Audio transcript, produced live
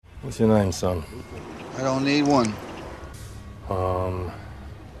What's your name, son? I don't need one.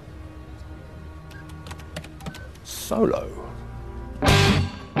 Solo.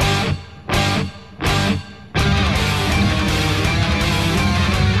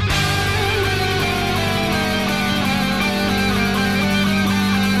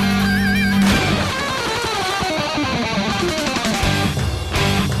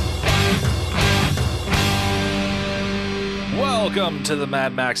 Welcome to the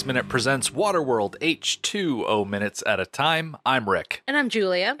Mad Max Minute Presents Waterworld H2O Minutes at a Time. I'm Rick. And I'm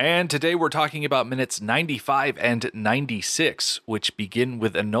Julia. And today we're talking about minutes 95 and 96, which begin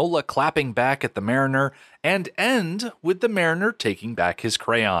with Enola clapping back at the Mariner and end with the Mariner taking back his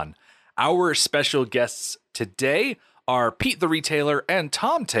crayon. Our special guests today are Pete the Retailer and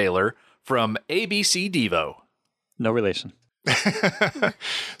Tom Taylor from ABC Devo. No relation.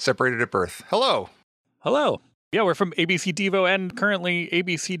 Separated at birth. Hello. Hello. Yeah, we're from ABC Devo and currently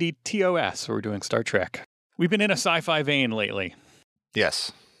ABCD TOS. We're doing Star Trek. We've been in a sci-fi vein lately.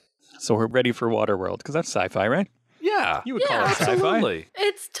 Yes. So we're ready for Waterworld, because that's sci-fi, right? Yeah. You would call it sci-fi. Absolutely.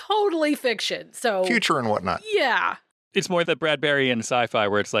 It's totally fiction, so... Future and whatnot. Yeah. It's more that Bradbury and sci-fi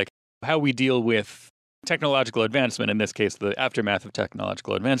where it's like how we deal with technological advancement, in this case, the aftermath of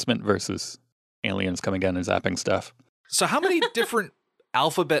technological advancement versus aliens coming down and zapping stuff. So how many different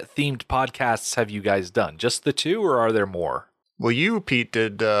alphabet-themed podcasts have you guys done? Just the two, or are there more? Well, you, Pete,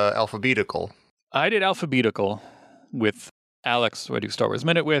 did Alphabetical. I did Alphabetical with Alex, who I do Star Wars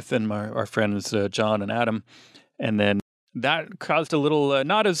Minute with, and our friends John and Adam. And then that caused a little,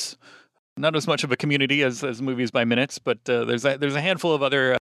 not as much of a community as Movies by Minutes, but there's a handful of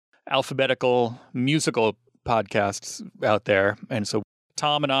other alphabetical musical podcasts out there. And so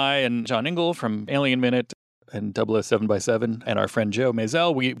Tom and I and John Ingle from Alien Minute and 007x7 and our friend Joe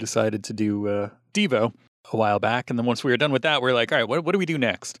Mazel, we decided to do Devo a while back. And then once we were done with that, we're like, all right, what do we do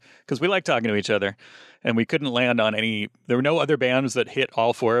next? Because we like talking to each other. And we couldn't land on there were no other bands that hit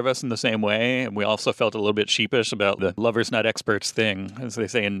all four of us in the same way. And we also felt a little bit sheepish about the lovers not experts thing, as they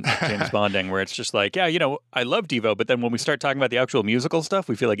say in James Bonding, where it's just like, yeah, I love Devo, but then when we start talking about the actual musical stuff,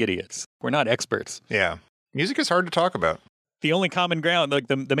 we feel like idiots. We're not experts. Yeah. Music is hard to talk about. The only common ground, like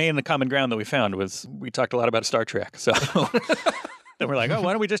the main common ground that we found was we talked a lot about Star Trek. So then we're like, oh,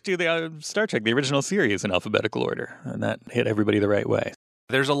 why don't we just do the Star Trek, the original series, in alphabetical order? And that hit everybody the right way.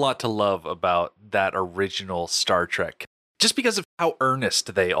 There's a lot to love about that original Star Trek, just because of how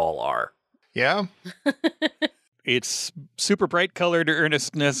earnest they all are. Yeah. It's super bright colored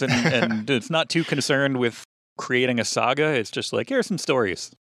earnestness, and it's not too concerned with creating a saga. It's just like, here are some stories.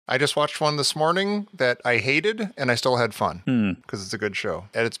 I just watched one this morning that I hated, and I still had fun because it's a good show.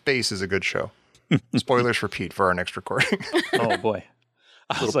 At its base is a good show. Spoilers for Pete for our next recording. Oh, boy.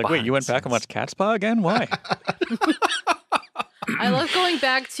 I was like, wait, you went back and watched Catspaw again? Why? I love going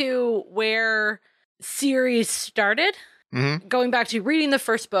back to where series started. Mm-hmm. Going back to reading the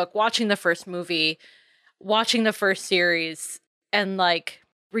first book, watching the first movie, watching the first series, and like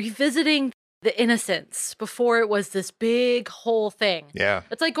revisiting the innocence before it was this big whole thing. Yeah.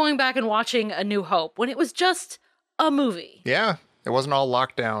 It's like going back and watching A New Hope when it was just a movie. Yeah. It wasn't all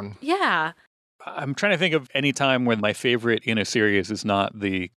locked down. Yeah. I'm trying to think of any time when my favorite in a series is not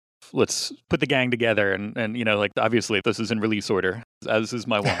let's put the gang together and like obviously this is in release order, as is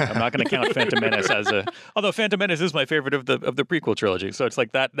my one. I'm not going to count Phantom Menace although Phantom Menace is my favorite of the prequel trilogy. So it's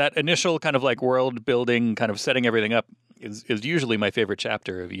like that initial kind of like world building, kind of setting everything up is usually my favorite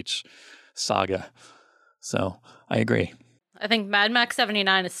chapter of each saga. So I agree. I think Mad Max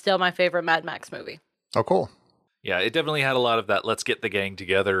 79 is still my favorite Mad Max movie. Oh, cool. Yeah, it definitely had a lot of that let's get the gang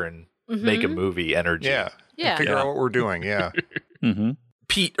together and make a movie energy. Yeah. Yeah. Figure out what we're doing. Yeah. Mm-hmm.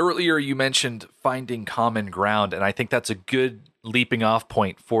 Pete, earlier you mentioned finding common ground, and I think that's a good leaping off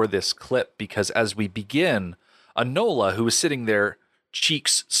point for this clip, because as we begin, Enola, who is sitting there,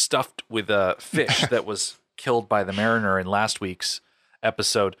 cheeks stuffed with a fish that was killed by the Mariner in last week's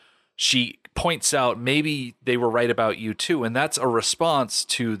episode, she points out maybe they were right about you too, and that's a response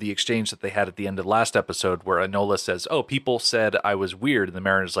to the exchange that they had at the end of last episode where Enola says, oh, people said I was weird, and the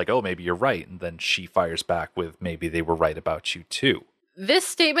Mariner's like, oh, maybe you're right, and then she fires back with maybe they were right about you too. This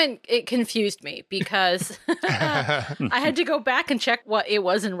statement, it confused me because I had to go back and check what it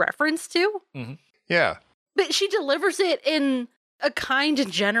was in reference to. Mm-hmm. Yeah. But she delivers it in a kind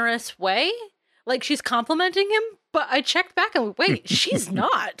and generous way. Like she's complimenting him. But I checked back and wait, she's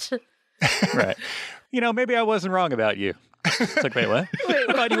not. Right. Maybe I wasn't wrong about you. It's like, wait, what?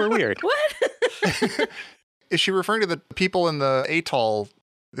 I thought you were weird. What? Is she referring to the people in the atoll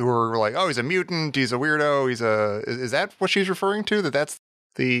who were like, oh, he's a mutant, he's a weirdo, is that what she's referring to? That's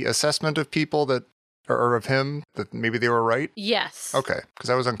the assessment of people that or of him, that maybe they were right? Yes. Okay, because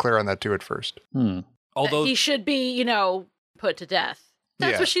I was unclear on that too at first. Although He should be, put to death.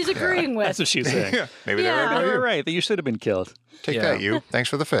 That's Yeah. what she's agreeing with. That's what she's saying. Yeah, maybe they were Yeah. right You about were you. right that you should have been killed. Take Yeah. that, you. Thanks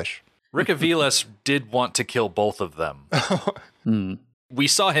for the fish. Rick Aviles did want to kill both of them. We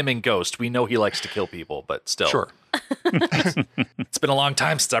saw him in Ghost. We know he likes to kill people, but still. Sure. It's been a long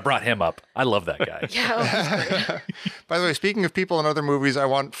time since I brought him up. I love that guy. Yeah. That's great. By the way, speaking of people in other movies, I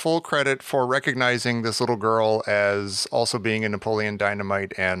want full credit for recognizing this little girl as also being in Napoleon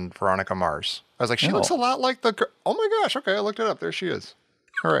Dynamite and Veronica Mars. I was like, she looks a lot like the girl. Oh my gosh. Okay, I looked it up. There she is.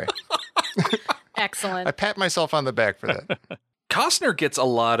 Hooray. Excellent. I pat myself on the back for that. Costner gets a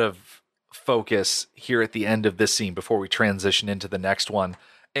lot of focus here at the end of this scene before we transition into the next one.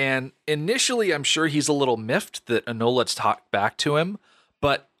 And initially, I'm sure he's a little miffed that Enola's talked back to him,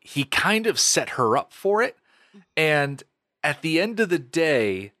 but he kind of set her up for it. And at the end of the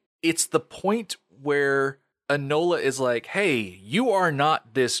day, it's the point where Enola is like, hey, you are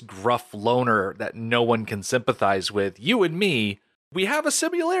not this gruff loner that no one can sympathize with. You and me, we have a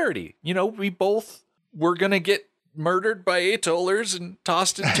similarity. We both were going to get murdered by Atollers and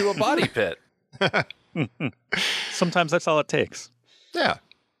tossed into a body pit. Sometimes that's all it takes. Yeah.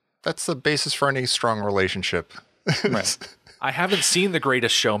 That's the basis for any strong relationship. Right. I haven't seen The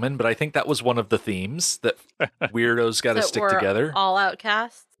Greatest Showman, but I think that was one of the themes that weirdos got to That stick we're together. all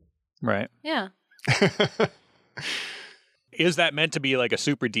outcasts. Right. Yeah. Is that meant to be like a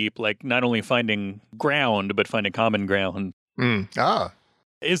super deep, like not only finding ground, but finding common ground? Ah.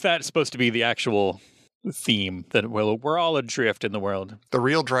 Is that supposed to be the actual theme that we're all adrift in the world? The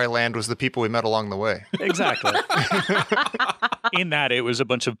real dry land was the people we met along the way. Exactly. In that, it was a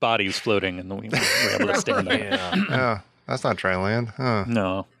bunch of bodies floating, and we were able to stand there. Yeah. Yeah. That's not dry land. Huh.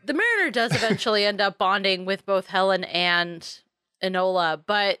 No. The Mariner does eventually end up bonding with both Helen and Enola,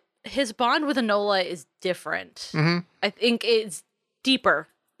 but his bond with Enola is different. I think it's deeper.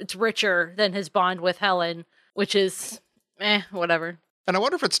 It's richer than his bond with Helen, which is, whatever. And I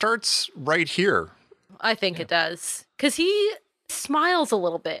wonder if it starts right here. I think it does. Because he smiles a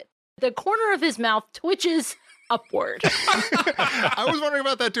little bit. The corner of his mouth twitches upward. I was wondering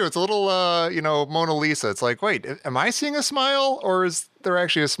about that too. It's a little, Mona Lisa. It's like, wait, am I seeing a smile or is there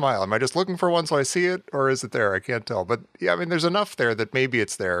actually a smile? Am I just looking for one so I see it or is it there? I can't tell. But yeah, I mean, there's enough there that maybe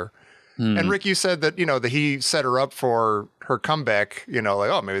it's there. And Rick, you said that, that he set her up for her comeback, like,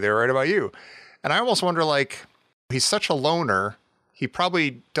 oh, maybe they were right about you. And I almost wonder, like, he's such a loner. He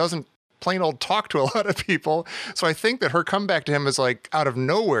probably doesn't plain old talk to a lot of people. So I think that her comeback to him is like out of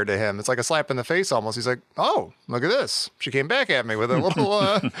nowhere to him. It's like a slap in the face almost. He's like, oh, look at this. She came back at me with a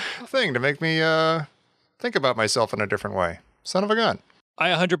little thing to make me think about myself in a different way. Son of a gun. I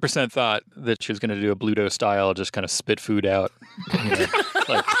 100% thought that she was going to do a Bluto style, just kind of spit food out.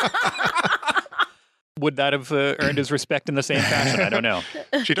 Like, would that have earned his respect in the same fashion? I don't know.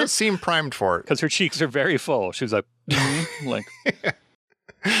 She does seem primed for it. Because her cheeks are very full. She was like, like,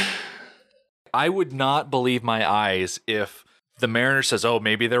 I would not believe my eyes if the Mariner says, oh,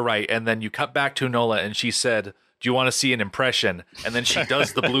 maybe they're right. And then you cut back to Enola and she said, do you want to see an impression? And then she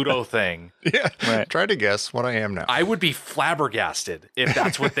does the Bluto thing. Yeah. Right. Try to guess what I am now. I would be flabbergasted if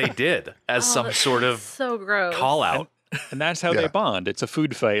that's what they did as some sort of So gross. call out. and that's how Yeah. they bond. It's a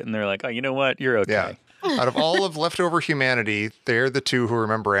food fight, and they're like, oh, you know what? You're okay. Yeah. Out of all of leftover humanity, they're the two who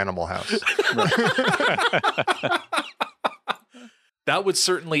remember Animal House. That would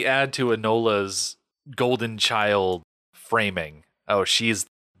certainly add to Enola's golden child framing. Oh, she's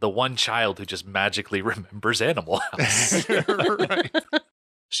the one child who just magically remembers Animal House. Right.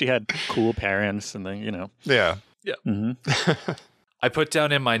 She had cool parents, and then, Yeah. Mhm. I put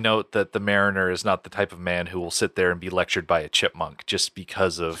down in my note that the Mariner is not the type of man who will sit there and be lectured by a chipmunk just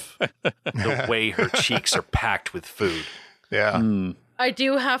because of the way her cheeks are packed with food. Yeah. I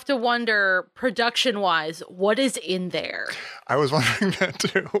do have to wonder, production-wise, what is in there? I was wondering that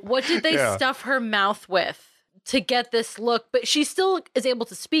too. What did they Yeah. stuff her mouth with to get this look? But she still is able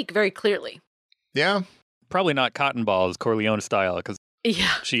to speak very clearly. Yeah. Probably not cotton balls, Corleone style, because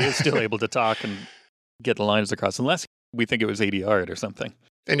Yeah. she is still able to talk and get the lines across, unless we think it was ADR'd or something.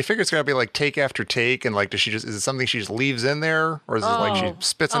 And you figure it's gotta be like take after take, and like, is it something she just leaves in there, or is it like she Oh.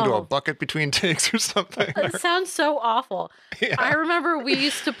 spits into a Oh. bucket between takes or something? It sounds so awful. Yeah. I remember we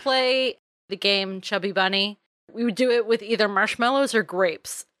used to play the game Chubby Bunny. We would do it with either marshmallows or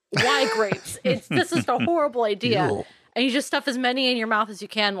grapes. Why grapes? This is a horrible idea. Ew. And you just stuff as many in your mouth as you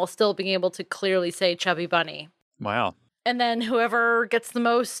can while still being able to clearly say Chubby Bunny. Wow. And then whoever gets the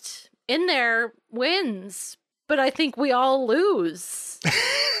most in there wins. But I think we all lose.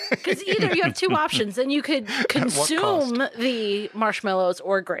 Because either you have two options, and you could consume the marshmallows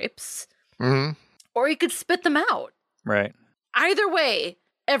or grapes. Mm-hmm. or he could spit them out. Right. Either way,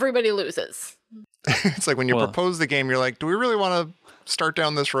 everybody loses. It's like when you propose the game, you're like, do we really want to start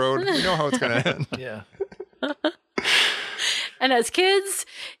down this road? We know how it's going to end. Yeah. And as kids,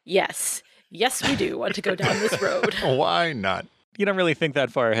 yes, we do want to go down this road. Why not? You don't really think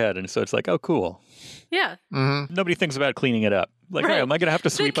that far ahead, and so it's like, oh, cool. Yeah. Nobody thinks about cleaning it up. Like, Right. hey, am I going to have to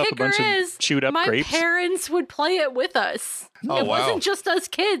sweep the up a bunch kicker of is, chewed up my grapes? parents would play it with us. Oh, It wow. wasn't just us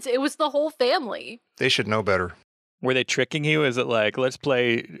kids, it was the whole family. They should know better. Were they tricking you? Is it like, let's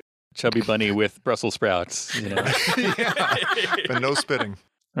play Chubby Bunny with Brussels sprouts? You know? Yeah. But no spitting.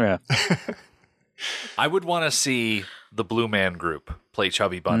 Yeah. I would want to see the Blue Man Group play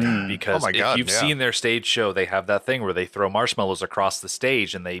Chubby Bunny because Oh my God, if you've yeah. seen their stage show, they have that thing where they throw marshmallows across the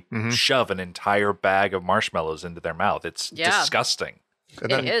stage and they shove an entire bag of marshmallows into their mouth. It's disgusting.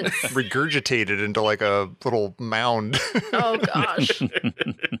 And It then is. regurgitated into like a little mound. Oh gosh.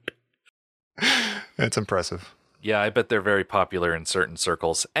 It's impressive. Yeah, I bet they're very popular in certain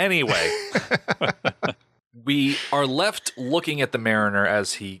circles. Anyway, we are left looking at the Mariner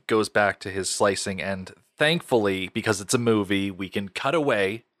as he goes back to his slicing, and thankfully, because it's a movie, we can cut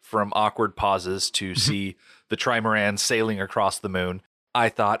away from awkward pauses to see the Trimaran sailing across the moon. I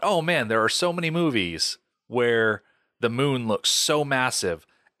thought, oh man, there are so many movies where the moon looks so massive,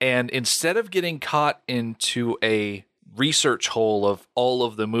 and instead of getting caught into a research hole of all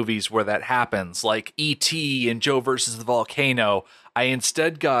of the movies where that happens, like E.T. and Joe versus the Volcano, I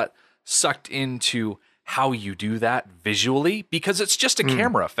instead got sucked into how you do that visually, because it's just a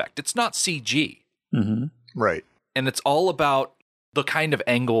camera effect. It's not CG. Right. And it's all about the kind of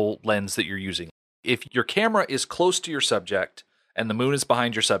angle lens that you're using. If your camera is close to your subject and the moon is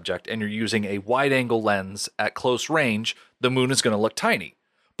behind your subject and you're using a wide angle lens at close range, the moon is going to look tiny.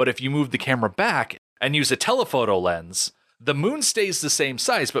 But if you move the camera back and use a telephoto lens, the moon stays the same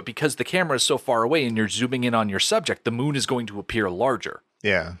size, but because the camera is so far away and you're zooming in on your subject, the moon is going to appear larger.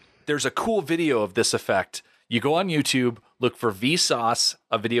 Yeah. There's a cool video of this effect. You go on YouTube, look for Vsauce,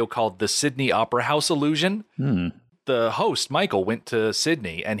 a video called The Sydney Opera House Illusion. The host, Michael, went to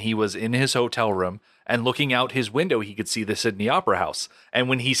Sydney and he was in his hotel room, and looking out his window, he could see the Sydney Opera House. And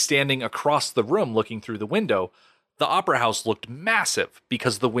when he's standing across the room looking through the window, the Opera House looked massive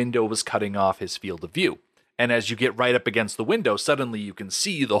because the window was cutting off his field of view. And as you get right up against the window, suddenly you can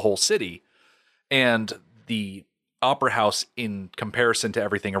see the whole city. And the Opera House, in comparison to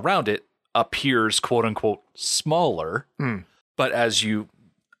everything around it, appears quote unquote smaller. But as you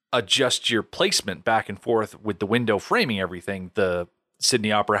adjust your placement back and forth with the window framing everything, the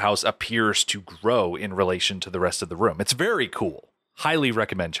Sydney Opera House appears to grow in relation to the rest of the room. It's very cool. Highly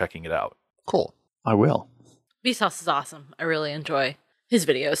recommend checking it out. Cool. I will. Vsauce is awesome. I really enjoy his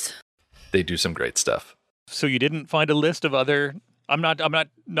videos. They do some great stuff. So you didn't find a list of other... I'm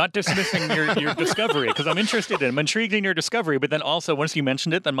not dismissing your discovery, because I'm interested in, I'm intrigued in your discovery, but then also once you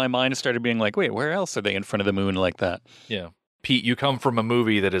mentioned it, then my mind started being like, wait, where else are they in front of the moon like that? Yeah. Pete, you come from a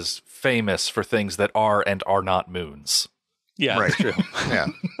movie that is famous for things that are and are not moons. Yeah, Right. that's true. Yeah.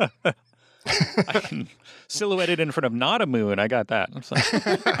 I can silhouette it in front of not a moon. I got that. I'm sorry.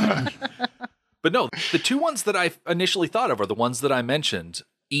 But no, the two ones that I initially thought of are the ones that I mentioned,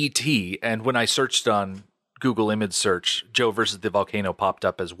 E.T., and when I searched on Google image search, Joe versus the Volcano popped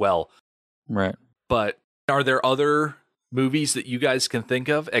up as well. Right. But are there other movies that you guys can think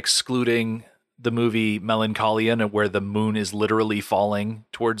of, excluding the movie Melancholia, where the moon is literally falling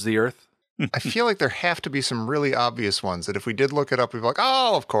towards the earth? I feel like there have to be some really obvious ones that if we did look it up, we'd be like,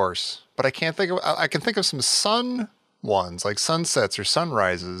 oh, of course. But I can't think of, I can think of some sun ones, like sunsets or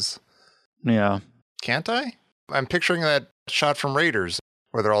sunrises. Yeah. Can't I? I'm picturing that shot from Raiders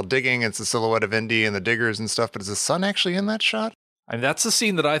where they're all digging. It's the silhouette of Indy and the diggers and stuff. But is the sun actually in that shot? I mean, that's the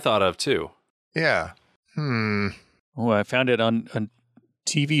scene that I thought of too. Yeah. Oh, I found it on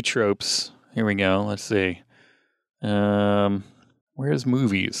TV tropes. Here we go. Let's see. Where's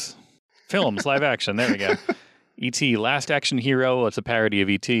movies? Films, live action. There we go. E.T. Last Action Hero. It's a parody of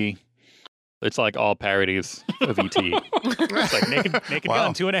E.T. It's like all parodies of E.T. It's like Naked Wow.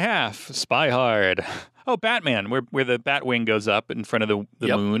 Gun 2.5, Spy Hard. Oh, Batman, where the Batwing goes up in front of the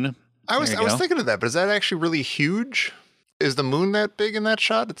Yep. moon. I was There you go. thinking of that, but is that actually really huge? Is the moon that big in that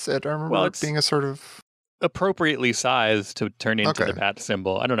shot? I remember it being a sort of... Appropriately sized to turn into Okay. the bat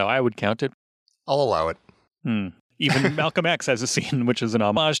symbol. I don't know. I would count it. I'll allow it. Even Malcolm X has a scene which is an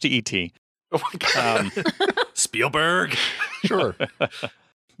homage to E.T. Oh my God. Spielberg. Sure.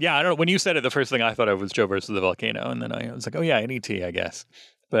 Yeah, I don't know. When you said it, the first thing I thought of was Joe versus the Volcano, and then I was like, oh yeah, an E.T., I guess.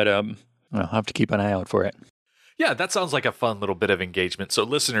 But I'll have to keep an eye out for it. Yeah, that sounds like a fun little bit of engagement. So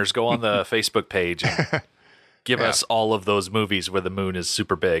listeners, go on the Facebook page and give us all of those movies where the moon is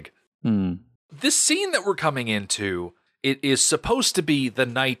super big. This scene that we're coming into, it is supposed to be the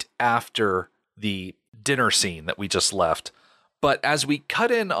night after the dinner scene that we just left. But as we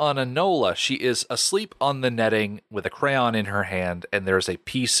cut in on Enola, she is asleep on the netting with a crayon in her hand, and there's a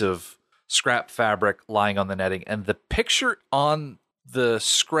piece of scrap fabric lying on the netting. And the picture on the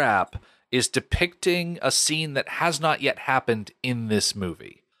scrap is depicting a scene that has not yet happened in this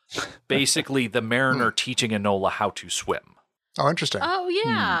movie. Basically, the mariner teaching Enola how to swim. Oh, interesting. Oh,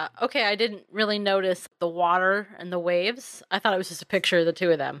 yeah. Okay, I didn't really notice the water and the waves. I thought it was just a picture of the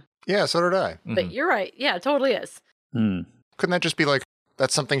two of them. Yeah, so did I. But you're right. Yeah, it totally is. Couldn't that just be like,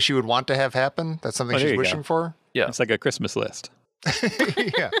 that's something she would want to have happen? That's something there she's you wishing go. for? Yeah. It's like a Christmas list.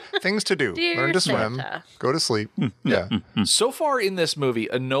 Yeah. Things to do. Dear Learn to swim. Santa. Go to sleep. Yeah. So far in this movie,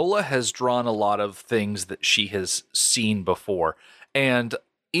 Enola has drawn a lot of things that she has seen before. And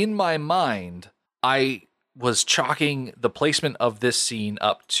in my mind, I was chalking the placement of this scene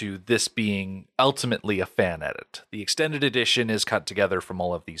up to this being ultimately a fan edit. The extended edition is cut together from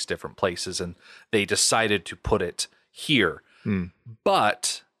all of these different places, and they decided to put it here.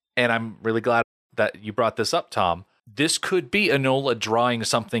 But, and I'm really glad that you brought this up, Tom, this could be Enola drawing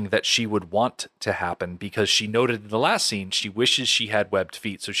something that she would want to happen, because she noted in the last scene she wishes she had webbed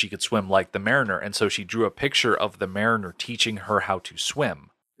feet so she could swim like the mariner, and so she drew a picture of the mariner teaching her how to swim.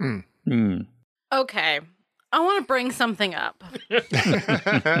 Okay, I want to bring something up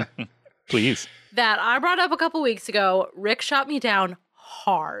Please. that I brought up a couple weeks ago. Rick shot me down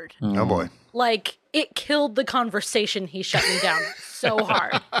hard. Oh, boy. Like, it killed the conversation. He shut me down so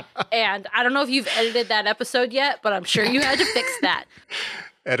hard. And I don't know if you've edited that episode yet, but I'm sure you had to fix that.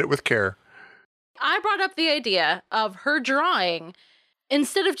 Edit with care. I brought up the idea of her drawing,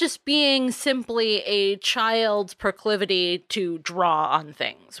 instead of just being simply a child's proclivity to draw on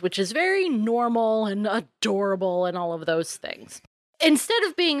things, which is very normal and adorable and all of those things. Instead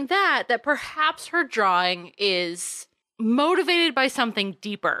of being that perhaps her drawing is motivated by something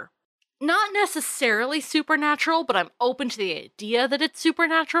deeper. Not necessarily supernatural, but I'm open to the idea that it's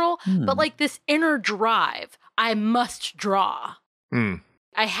supernatural. But like this inner drive, I must draw.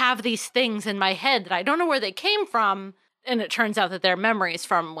 I have these things in my head that I don't know where they came from. And it turns out that they're memories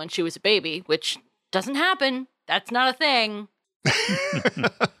from when she was a baby, which doesn't happen. That's not a thing.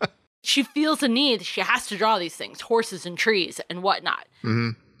 She feels a need. She has to draw these things, horses and trees and whatnot.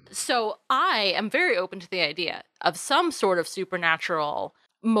 So I am very open to the idea of some sort of supernatural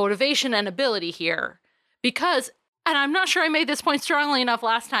motivation and ability here, because, and I'm not sure I made this point strongly enough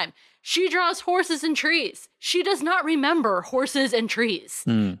last time, she draws horses and trees. She does not remember horses and trees.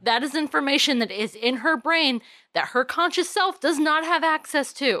 That is information that is in her brain that her conscious self does not have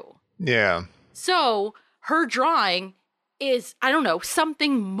access to. Yeah. So her drawing is, I don't know,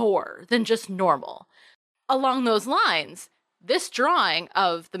 something more than just normal. Along those lines, this drawing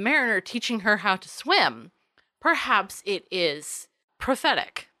of the mariner teaching her how to swim, perhaps it is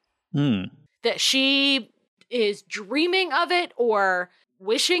prophetic. That she is dreaming of it or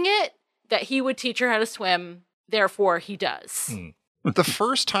wishing it, that he would teach her how to swim, therefore he does. The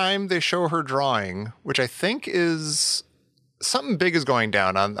first time they show her drawing, which I think is something big is going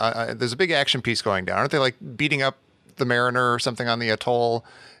down on, there's a big action piece going down. Aren't they like beating up the mariner or something on the atoll?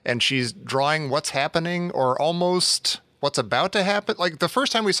 And she's drawing what's happening or almost what's about to happen. Like the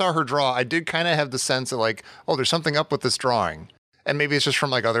first time we saw her draw, I did kind of have the sense that like, oh, there's something up with this drawing. And maybe it's just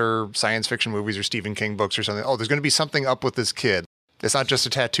from like other science fiction movies or Stephen King books or something. Oh, there's going to be something up with this kid. It's not just a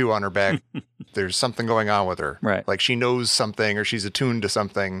tattoo on her back. There's something going on with her. Right. Like she knows something or she's attuned to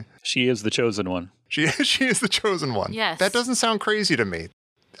something. She is the chosen one. She is the chosen one. Yes. That doesn't sound crazy to me.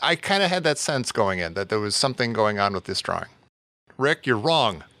 I kind of had that sense going in that there was something going on with this drawing. Rick, you're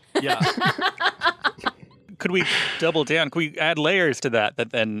wrong. Yeah. Could we double down? Could we add layers to that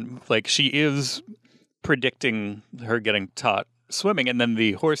then like she is predicting her getting taught swimming, and then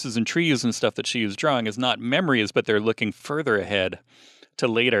the horses and trees and stuff that she is drawing is not memories, but they're looking further ahead to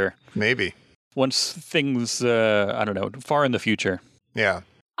later. Maybe. Once things, I don't know, far in the future. Yeah.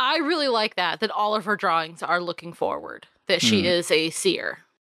 I really like that all of her drawings are looking forward, that she is a seer.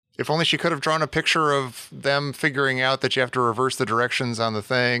 If only she could have drawn a picture of them figuring out that you have to reverse the directions on the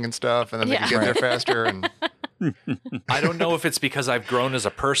thing and stuff, and then they can get there faster. And I don't know if it's because I've grown as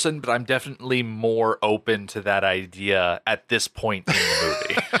a person, but I'm definitely more open to that idea at this point in the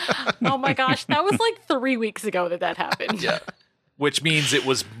movie. Oh my gosh, that was like 3 weeks ago that happened. Yeah. Which means it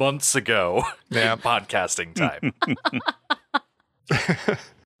was months ago Yeah. in podcasting time.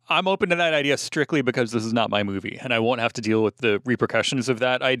 I'm open to that idea strictly because this is not my movie, and I won't have to deal with the repercussions of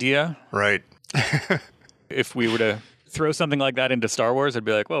that idea. right. If we were to throw something like that into Star Wars, I'd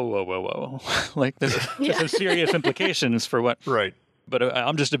be like, whoa. Like, there's serious implications for what Right. But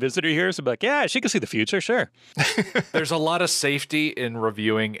I'm just a visitor here, so I'm like, yeah, she can see the future, sure. There's a lot of safety in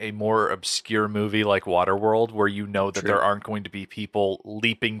reviewing a more obscure movie like Waterworld, where you know that there aren't going to be people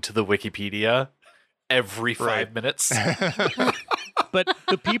leaping to the Wikipedia every 5 minutes. But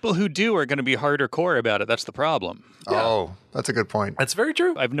the people who do are going to be hardcore about it. That's the problem. Oh, that's a good point. That's very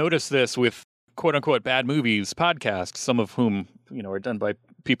true. I've noticed this with quote unquote bad movies podcasts, some of whom, are done by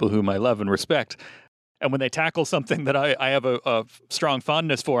people whom I love and respect. And when they tackle something that I have a strong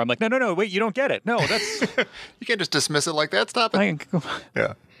fondness for, I'm like, no, wait, you don't get it. No, that's... You can't just dismiss it like that. Stop it.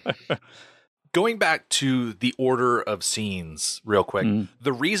 Yeah. Going back to the order of scenes real quick,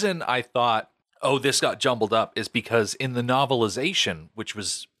 the reason I thought, this got jumbled up is because in the novelization, which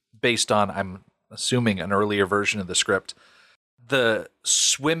was based on, I'm assuming, an earlier version of the script, the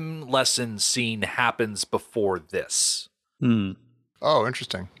swim lesson scene happens before this. Oh,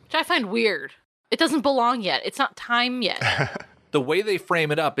 interesting. Which I find weird. It doesn't belong yet. It's not time yet. The way they frame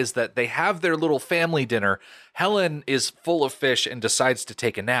it up is that they have their little family dinner. Helen is full of fish and decides to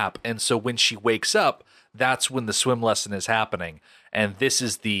take a nap. And so when she wakes up, that's when the swim lesson is happening. And this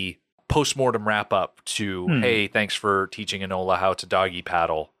is the postmortem wrap up to, hey, thanks for teaching Enola how to doggy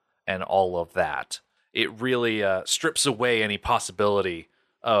paddle and all of that. It really strips away any possibility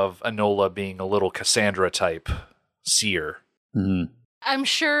of Enola being a little Cassandra type seer. I'm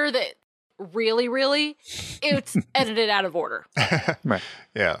sure that really, it's edited out of order. Right.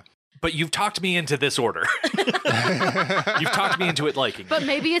 Yeah. But you've talked me into this order. You've talked me into it liking. But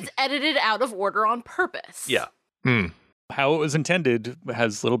maybe it's edited out of order on purpose. Yeah. How it was intended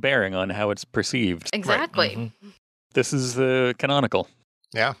has little bearing on how it's perceived. Exactly. This is the canonical.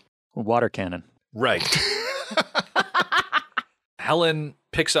 Yeah. Water cannon. Right. Helen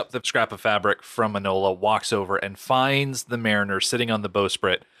picks up the scrap of fabric from Enola, walks over, and finds the mariner sitting on the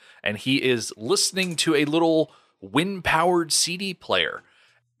bowsprit, and he is listening to a little wind-powered CD player.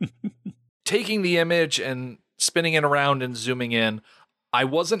 Taking the image and spinning it around and zooming in, I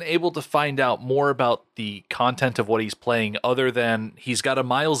wasn't able to find out more about the content of what he's playing other than he's got a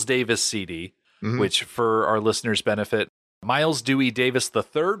Miles Davis CD, which, for our listeners' benefit, Miles Dewey Davis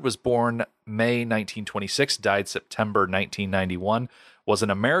III was born May 1926, died September 1991, was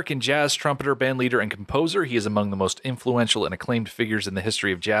an American jazz trumpeter, bandleader, and composer. He is among the most influential and acclaimed figures in the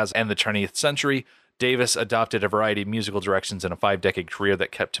history of jazz and the 20th century. Davis adopted a variety of musical directions in a 5-decade career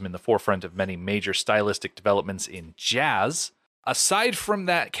that kept him in the forefront of many major stylistic developments in jazz. Aside from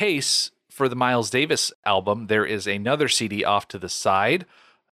that case, for the Miles Davis album, there is another CD off to the side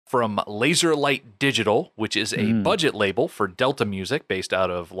from Laserlight Digital, which is a budget label for Delta Music based out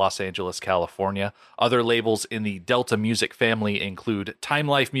of Los Angeles, California. Other labels in the Delta Music family include Time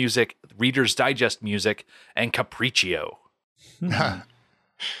Life Music, Reader's Digest Music, and Capriccio.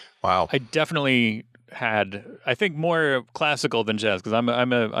 Wow. I definitely had, I think, more classical than jazz because I've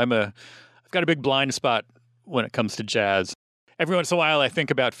got a big blind spot when it comes to jazz. Every once in a while, I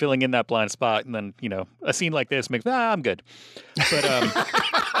think about filling in that blind spot, and then a scene like this makes I'm good. But I'm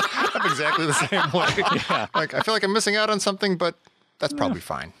exactly the same way. Yeah. Like, I feel like I'm missing out on something, but that's probably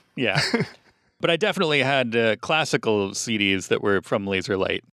fine. Yeah. But I definitely had classical CDs that were from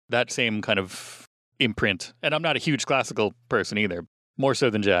Laserlight, that same kind of imprint. And I'm not a huge classical person either, more so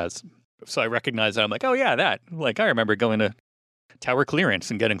than jazz. So I recognize that. I'm like, oh, yeah, that. Like, I remember going to Tower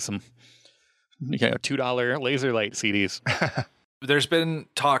Clearance and getting some $2 Laserlight CDs. There's been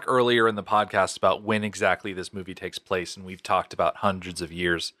talk earlier in the podcast about when exactly this movie takes place, and we've talked about hundreds of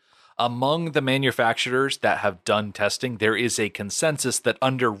years. Among the manufacturers that have done testing, there is a consensus that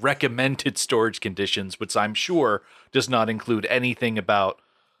under recommended storage conditions, which I'm sure does not include anything about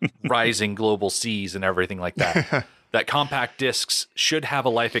rising global seas and everything like that, that compact discs should have a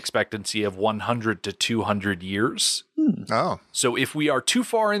life expectancy of 100 to 200 years. Oh. So if we are too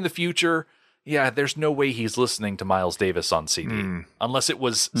far in the future, there's no way he's listening to Miles Davis on CD, unless it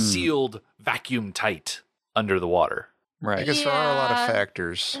was sealed vacuum tight under the water. Right. I guess there are a lot of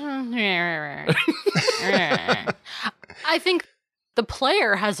factors. I think the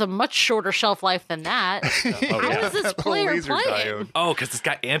player has a much shorter shelf life than that. How is this player Laser playing? diode. Oh, because it's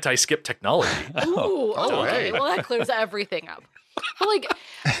got anti-skip technology. Ooh, Oh, okay. hey. Well, that clears everything up. But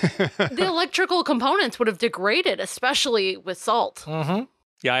the electrical components would have degraded, especially with salt.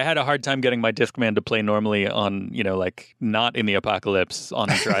 Yeah, I had a hard time getting my Discman to play normally on, like not in the apocalypse on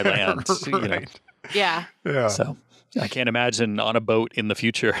dry land. Right. Yeah. Yeah. So I can't imagine on a boat in the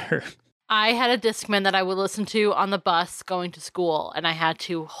future. I had a Discman that I would listen to on the bus going to school, and I had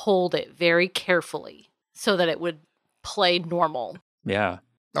to hold it very carefully so that it would play normal. Yeah.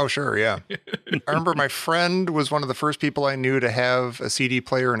 Oh, sure, yeah. I remember my friend was one of the first people I knew to have a CD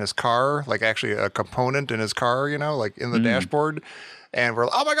player in his car, like actually a component in his car, like in the dashboard. And we're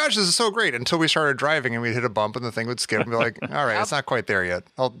like, oh my gosh, this is so great. Until we started driving and we'd hit a bump and the thing would skip and be like, all right, it's not quite there yet.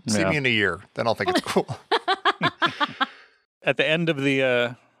 I'll see me in a year. Then I'll think it's cool. At the end of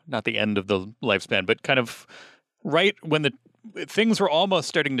the, not the end of the lifespan, but kind of right when the things were almost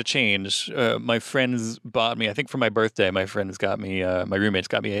starting to change, my friends bought me, I think for my birthday, my roommates got me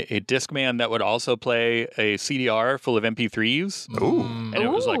a Discman that would also play a CDR full of MP3s. Ooh. And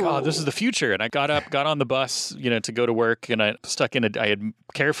it was like, oh, this is the future. And I got on the bus, to go to work, and I had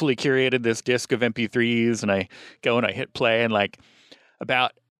carefully curated this disc of MP3s, and I go and I hit play, and like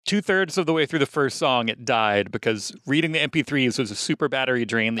about 2/3 of the way through the first song, it died because reading the MP3s was a super battery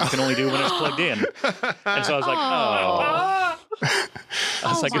drain that you can only do when it's plugged in. And so I was like, oh. I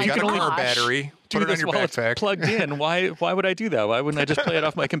was like, if you got can a only car battery, put it on your while it's backpack. plugged in, why would I do that? Why wouldn't I just play it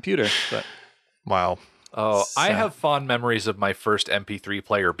off my computer? But Wow. Oh, I have fond memories of my first MP3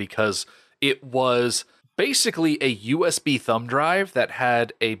 player because it was basically a USB thumb drive that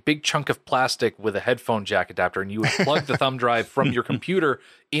had a big chunk of plastic with a headphone jack adapter, and you would plug the thumb drive from your computer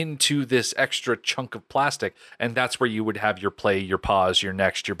into this extra chunk of plastic, and that's where you would have your play, your pause, your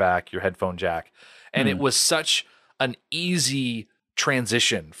next, your back, your headphone jack. And it was such an easy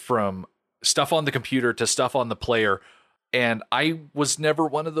transition from stuff on the computer to stuff on the player, and I was never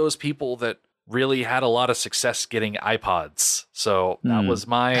one of those people that really had a lot of success getting iPods. So that was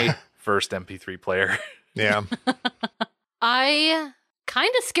my first MP3 player. Yeah. I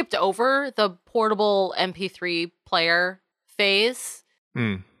kind of skipped over the portable MP3 player phase.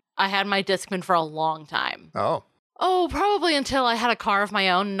 I had my Discman for a long time. Oh. Oh, probably until I had a car of my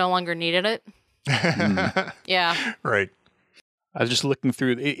own and no longer needed it. Yeah. Right. I was just looking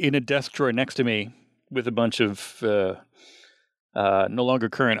through in a desk drawer next to me with a bunch of no longer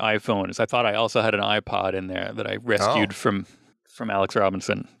current iPhones. I thought I also had an iPod in there that I rescued from Alex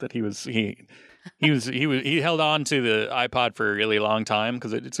Robinson. That he held on to the iPod for a really long time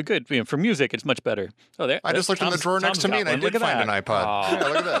because it's a good for music. It's much better. Oh, there! I just looked in the drawer next to me and I did find an iPod. Oh. Yeah,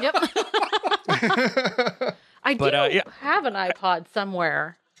 look at that. Yep. I do have an iPod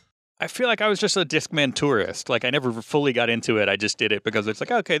somewhere. I feel like I was just a Discman tourist. Like I never fully got into it. I just did it because it's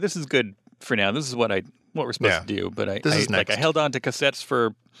like, okay, this is good for now. This is what we're supposed to do. But I held on to cassettes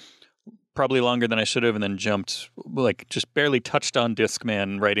for probably longer than I should have, and then jumped, like, just barely touched on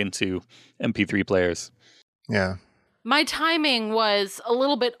Discman right into MP3 players. Yeah. My timing was a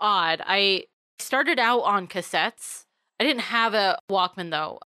little bit odd. I started out on cassettes. I didn't have a Walkman,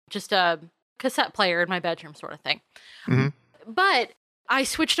 though, just a cassette player in my bedroom sort of thing. Mm-hmm. But I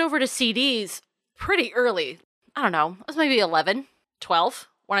switched over to CDs pretty early. I don't know. I was maybe 11, 12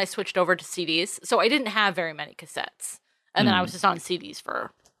 when I switched over to CDs. So I didn't have very many cassettes. And then I was just on CDs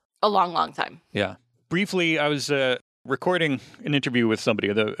for a long, long time. Yeah. Briefly, I was recording an interview with somebody,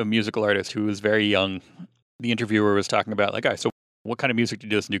 a musical artist who was very young. The interviewer was talking about, like, so what kind of music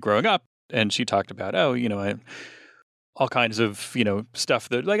did you listen to growing up? And she talked about, all kinds of, stuff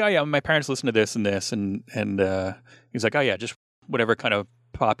that, like, my parents listened to this and this. And he's like, just whatever kind of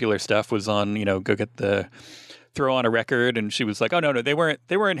popular stuff was on, throw on a record. And she was like, oh, no, they weren't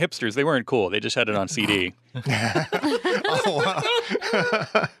hipsters. They weren't cool. They just had it on CD. Oh,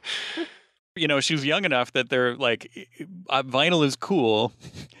 wow. She was young enough that they're like, vinyl is cool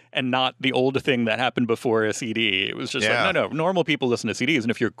and not the old thing that happened before a CD. It was just like, no, normal people listen to CDs.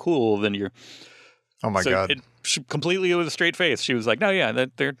 And if you're cool, then you're... Oh, my God. Completely with a straight face. She was like,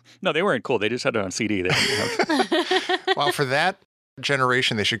 they weren't cool. They just had it on CD. They didn't have... Well, for that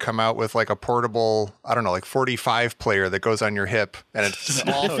generation, they should come out with like a portable, I don't know, like 45 player that goes on your hip, and it's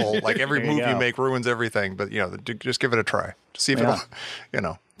awful. Like every move you make ruins everything. But just give it a try. See if it'll,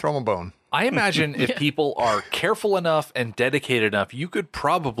 throw them a bone. I imagine if people are careful enough and dedicated enough, you could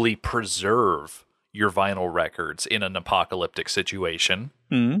probably preserve your vinyl records in an apocalyptic situation.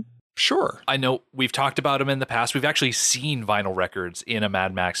 Mm-hmm. Sure. I know we've talked about them in the past. We've actually seen vinyl records in a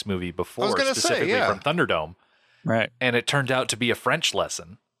Mad Max movie before, specifically from Thunderdome. Right. And it turned out to be a French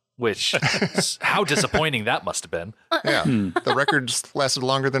lesson, which how disappointing that must have been. Yeah. The records lasted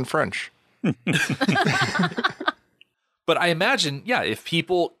longer than French. But I imagine, if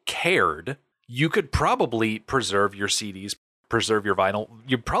people cared, you could probably preserve your CDs, preserve your vinyl.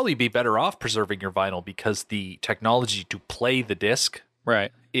 You'd probably be better off preserving your vinyl because the technology to play the disc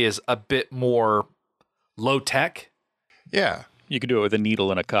is a bit more low tech. Yeah. You could do it with a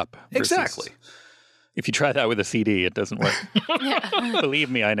needle and a cup. Exactly. If you try that with a CD, it doesn't work. Believe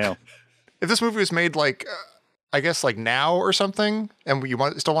me, I know. If this movie was made like, I guess like now or something, and you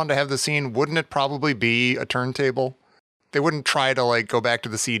still wanted to have the scene, wouldn't it probably be a turntable? They wouldn't try to like go back to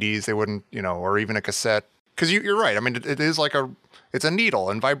the CDs. They wouldn't, or even a cassette. Because you're right. I mean, it is like it's a needle,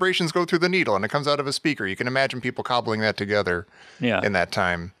 and vibrations go through the needle, and it comes out of a speaker. You can imagine people cobbling that together in that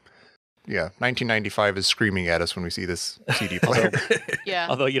time. Yeah, 1995 is screaming at us when we see this CD player. Yeah.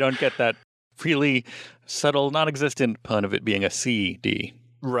 Although you don't get that really subtle, non-existent pun of it being a CD.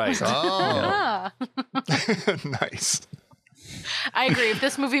 Right. Oh, Ah. nice. I agree. If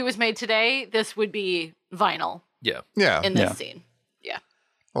this movie was made today, this would be vinyl Yeah. Yeah, in this scene. Yeah.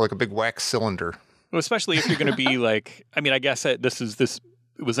 or like a big wax cylinder. Well, especially if you're going to be like, I mean, I guess it was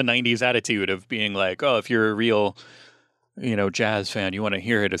a 90s attitude of being like, oh, if you're a real, jazz fan, you want to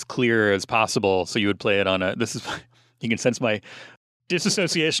hear it as clear as possible. So you would play it on you can sense my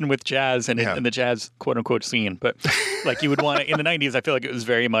disassociation with jazz and the jazz quote unquote scene. But like you would want to, in the 90s, I feel like it was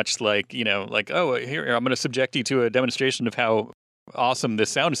very much like, oh, here, I'm going to subject you to a demonstration of how awesome this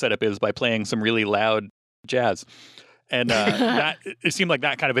sound setup is by playing some really loud jazz. And that it seemed like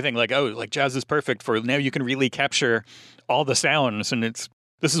that kind of a thing, like, oh, like jazz is perfect for now. You can really capture all the sounds, and this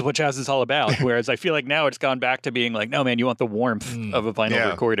is what jazz is all about. Whereas I feel like now it's gone back to being like, no, man, you want the warmth of a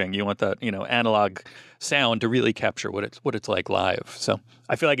vinyl recording. You want that, analog sound to really capture what it's like live. So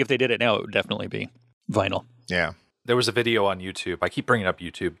I feel like if they did it now, it would definitely be vinyl. Yeah. There was a video on YouTube. I keep bringing up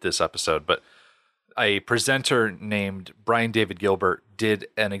YouTube this episode, but a presenter named Brian David Gilbert did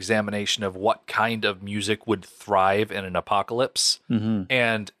an examination of what kind of music would thrive in an apocalypse. Mm-hmm.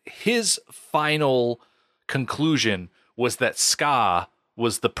 And his final conclusion was that ska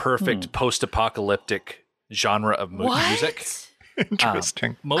was the perfect post-apocalyptic genre of music.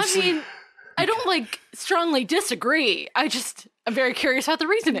 Interesting. Mostly, I mean, I don't strongly disagree. I'm very curious about the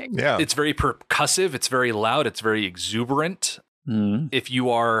reasoning. Yeah. it's very percussive. It's very loud. It's very exuberant. Mm-hmm. If you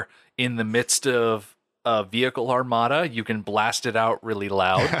are in the midst of a vehicle armada, you can blast it out really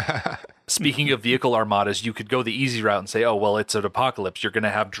loud. Speaking of vehicle armadas, you could go the easy route and say, oh, well, it's an apocalypse. You're going to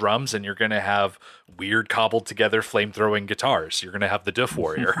have drums and you're going to have weird cobbled together flame-throwing guitars. You're going to have the Duff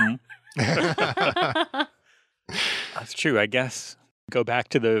Warrior. That's true, I guess. Go back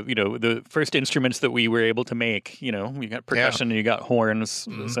to the first instruments that we were able to make. You got percussion and you got horns,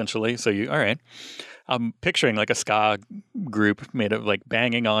 essentially. So all right. I'm picturing like a ska group made of like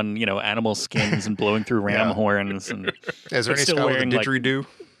banging on, animal skins and blowing through ram horns. And Is there any still ska with a wearing, didgeridoo?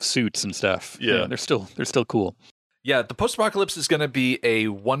 suits and stuff. Yeah. They're still cool. Yeah, the post-apocalypse is going to be a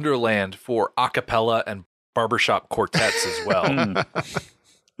wonderland for a cappella and barbershop quartets as well.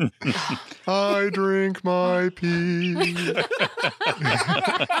 I drink my pee.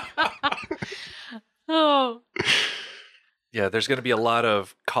 Oh. Yeah, there's going to be a lot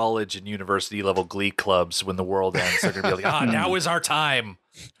of college and university level glee clubs when the world ends. They're going to be like, now is our time.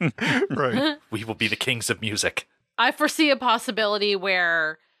 Right. We will be the kings of music. I foresee a possibility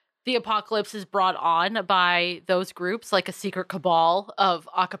where the apocalypse is brought on by those groups, like a secret cabal of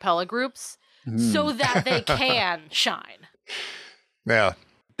a cappella groups, so that they can shine. Yeah.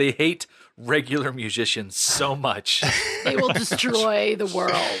 They hate regular musicians so much. They will destroy the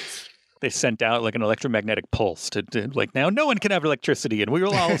world. They sent out like an electromagnetic pulse to like, now no one can have electricity and we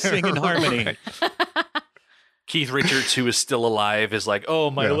will all sing in harmony. Keith Richards, who is still alive, is like,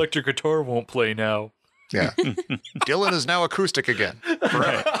 oh, my electric guitar won't play now. Yeah. Dylan is now acoustic again.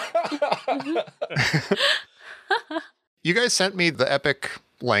 You guys sent me the epic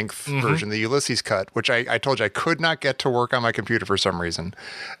length version, the Ulysses cut, which I told you I could not get to work on my computer for some reason.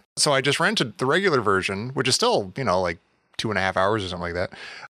 So I just rented the regular version, which is still, like 2.5 hours or something like that.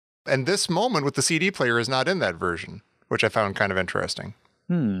 And this moment with the CD player is not in that version, which I found kind of interesting.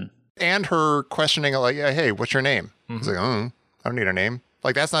 And her questioning, like, hey, what's your name? It's like, I don't need a name.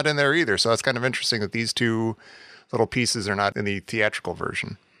 Like, that's not in there either. So it's kind of interesting that these two little pieces are not in the theatrical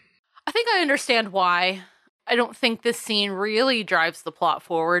version. I think I understand why. I don't think this scene really drives the plot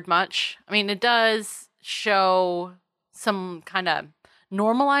forward much. I mean, it does show some kind of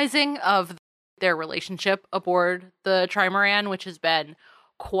normalizing of their relationship aboard the Trimaran, which has been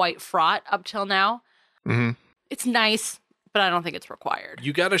quite fraught up till now. Mm-hmm. It's nice, but I don't think it's required.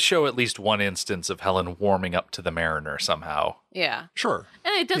 You got to show at least one instance of Helen warming up to the Mariner somehow. Yeah. Sure.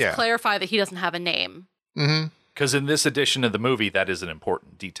 And it does clarify that he doesn't have a name. Mm-hmm. Because in this edition of the movie, that is an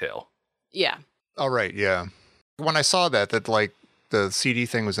important detail. Yeah. All right, yeah. When I saw that like the CD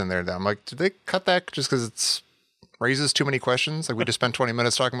thing was in there, I'm like, did they cut that just because it's raises too many questions? Like we just spent 20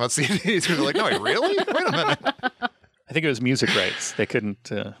 minutes talking about CDs. They're like, no, really? Wait a minute. I think it was music rights. They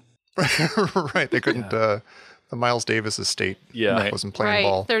couldn't. Right, they couldn't. The Miles Davis estate wasn't playing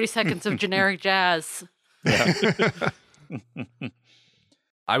ball. 30 seconds of generic jazz. I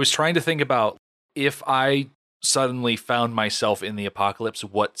was trying to think about if I suddenly found myself in the apocalypse,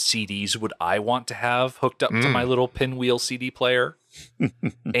 what CDs would I want to have hooked up to my little pinwheel CD player?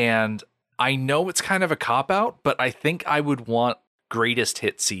 And I know it's kind of a cop-out, but I think I would want greatest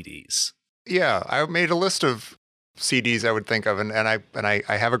hit CDs. Yeah, I made a list of CDs I would think of, and I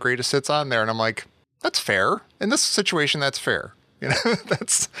have a greatest hits on there, and I'm like, that's fair. In this situation, that's fair. You know,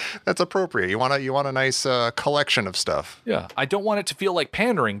 that's appropriate. You want a nice collection of stuff. Yeah, I don't want it to feel like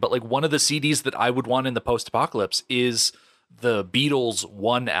pandering, but like one of the CDs that I would want in the post-apocalypse is the Beatles'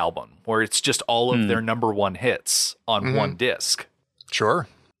 One album, where it's just all of their number one hits on one disc. Sure.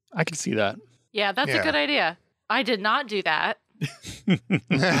 I can see that. Yeah, that's a good idea. I did not do that.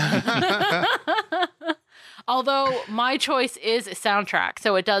 Although my choice is a soundtrack,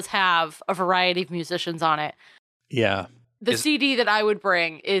 so it does have a variety of musicians on it. Yeah. The CD that I would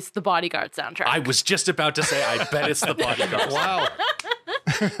bring is the Bodyguard soundtrack. I was just about to say, I bet it's the Bodyguard. Wow.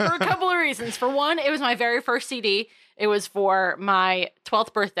 For a couple of reasons. For one, it was my very first CD. It was for my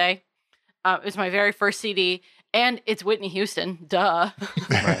 12th birthday. It was my very first CD. And it's Whitney Houston. Duh.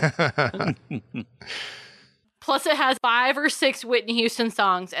 Plus, it has 5 or 6 Whitney Houston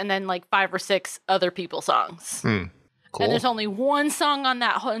songs and then like 5 or 6 other people songs. Cool. And there's only one song on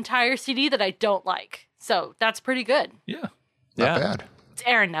that whole entire CD that I don't like. So that's pretty good. Yeah. Not bad. It's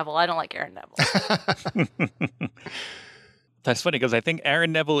Aaron Neville. I don't like Aaron Neville. That's funny because I think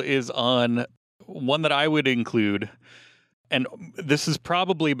Aaron Neville is on one that I would include. And this is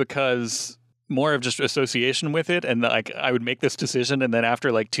probably because more of just association with it. And like I would make this decision. And then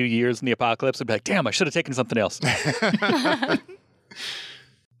after like 2 years in the apocalypse, I'd be like, damn, I should have taken something else.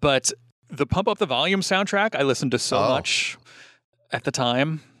 But the Pump Up the Volume soundtrack, I listened to so much at the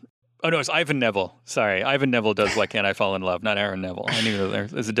time. Oh, no, it's Ivan Neville. Sorry. Ivan Neville does Why Can't I Fall in Love, not Aaron Neville. I knew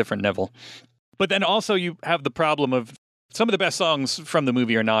there's a different Neville. But then also you have the problem of some of the best songs from the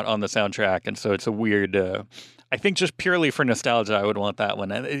movie are not on the soundtrack. And so it's a weird, I think just purely for nostalgia, I would want that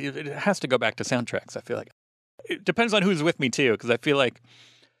one. And it has to go back to soundtracks, I feel like. It depends on who's with me, too, because I feel like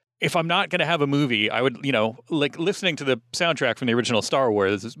if I'm not going to have a movie, I would, like listening to the soundtrack from the original Star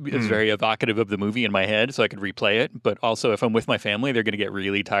Wars is very evocative of the movie in my head, so I could replay it. But also, if I'm with my family, they're going to get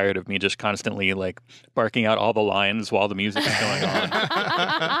really tired of me just constantly like barking out all the lines while the music is going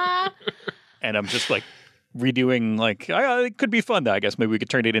on. And I'm just like redoing, like, it could be fun, though. I guess maybe we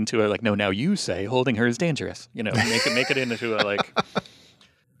could turn it into a, like, no, now you say holding her is dangerous. Make it into a, like,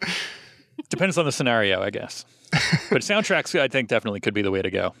 depends on the scenario, I guess. But soundtracks, I think, definitely could be the way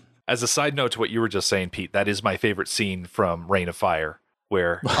to go. As a side note to what you were just saying, Pete, that is my favorite scene from Reign of Fire,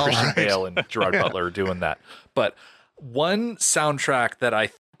 where Christian Bale and Gerard Butler are doing that. But one soundtrack that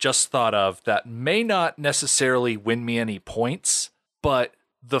I just thought of that may not necessarily win me any points, but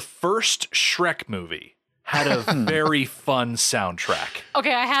the first Shrek movie had a very fun soundtrack.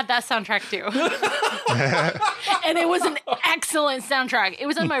 Okay, I had that soundtrack too. And it was an excellent soundtrack. It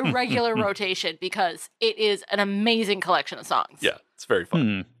was on my regular rotation because it is an amazing collection of songs. Yeah, it's very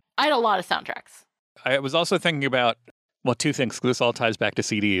fun. I had a lot of soundtracks. I was also thinking about, well, two things. This all ties back to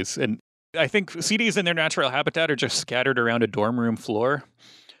CDs. And I think CDs in their natural habitat are just scattered around a dorm room floor.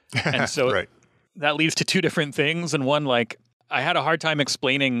 And so that leads to two different things. And one, like, I had a hard time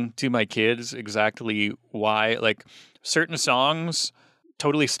explaining to my kids exactly why, like, certain songs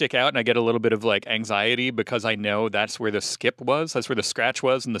totally stick out and I get a little bit of, like, anxiety because I know that's where the skip was. That's where the scratch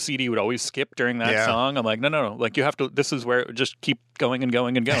was. And the CD would always skip during that song. I'm like, no. Like, you have to, this is where, just keep going and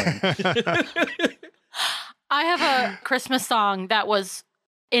going and going. I have a Christmas song that was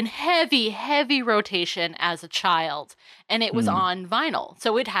in heavy rotation as a child, and it was on vinyl.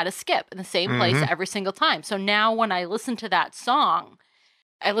 So it had a skip in the same place every single time. So now when I listen to that song,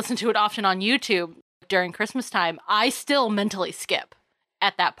 I listen to it often on YouTube during Christmas time, I still mentally skip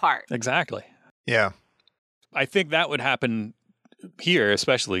at that part. Exactly. Yeah. I think that would happen here,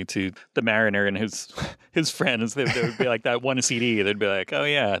 especially to the Mariner and his friends. They would be like that one CD. They'd be like, oh,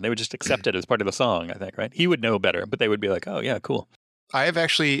 yeah. They would just accept it as part of the song, I think, right? He would know better, but they would be like, oh, yeah, cool. I have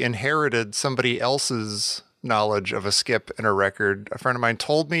actually inherited somebody else's knowledge of a skip in a record. A friend of mine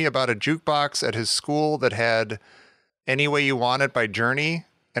told me about a jukebox at his school that had Any Way You Want It by Journey,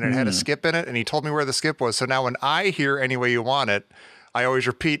 and it had a skip in it, and he told me where the skip was. So now when I hear Any Way You Want It, I always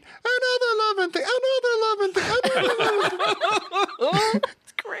repeat, another loving thing, another loving thing.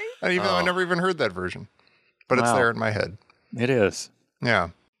 It's great. And even though I never even heard that version, but it's there in my head. It is. Yeah.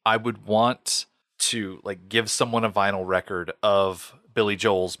 I would want to, like, give someone a vinyl record of Billy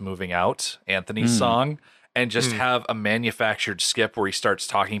Joel's Moving Out, Anthony's song, and just have a manufactured skip where he starts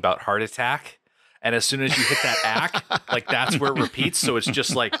talking about heart attack. And as soon as you hit that ack, like, that's where it repeats. So it's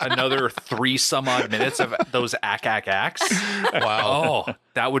just like another 3 some odd minutes of those acks. Wow. Oh,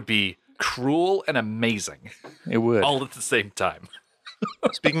 that would be cruel and amazing It would. all at the same time.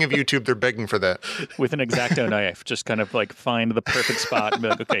 Speaking of YouTube, they're begging for that. With an X-Acto knife, just kind of like find the perfect spot and be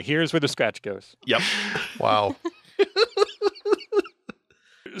like, okay, here's where the scratch goes. Yep. Wow.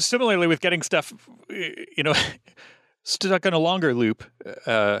 Similarly, with getting stuff, stuck on a longer loop,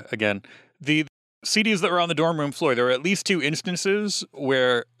 again, the CDs that were on the dorm room floor, there were at least 2 instances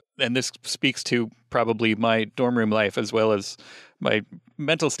where, and this speaks to probably my dorm room life as well as my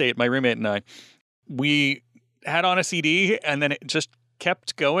mental state, my roommate and I, we had on a CD and then it just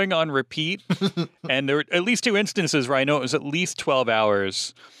kept going on repeat. And there were at least 2 instances where I know it was at least 12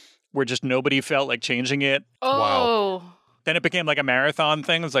 hours where just nobody felt like changing it. Oh, Then it became like a marathon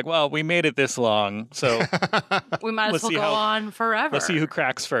thing. It was like, well, we made it this long, so we might as Let's well see go on forever. let's see who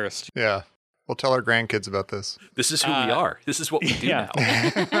cracks first. Yeah. We'll tell our grandkids about this. This is who we are. This is what we do yeah.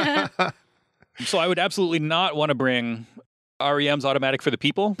 now. So I would absolutely not want to bring REM's Automatic for the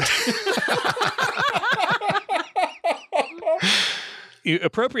People.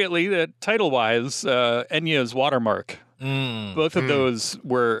 Appropriately, title-wise, Enya's Watermark. Both of those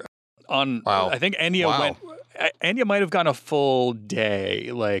were on. Wow. I think Enya Wow. Enya might have gone a full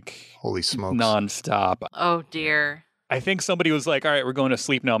day, like Holy smokes. nonstop. Oh dear. I think somebody was like, "All right, we're going to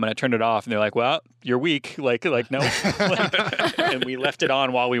sleep now. I'm going to turn it off," and they're like, "Well, you're weak." Like no. And we left it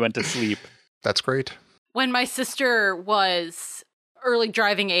on while we went to sleep. That's great. When my sister was early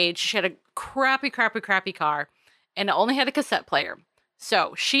driving age, she had a crappy car, and it only had a cassette player.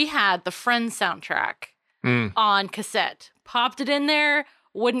 So she had the Friends soundtrack on cassette, popped it in there,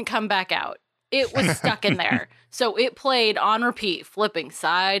 wouldn't come back out. It was stuck in there. So it played on repeat, flipping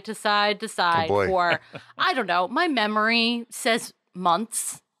side to side to side boy. for, I don't know, my memory says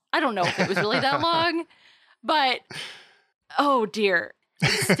months. I don't know if it was really that long, but oh dear,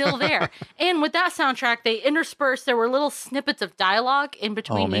 it's still there. And with that soundtrack, they interspersed, there were little snippets of dialogue in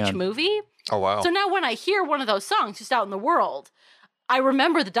between each man. movie. Oh, wow. So now when I hear one of those songs just out in the world, I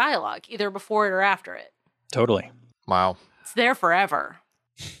remember the dialogue either before it or after it. Totally. Wow. It's there forever.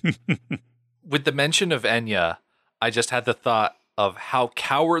 With the mention of Enya, I just had the thought of how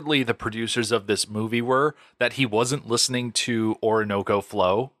cowardly the producers of this movie were that he wasn't listening to Orinoco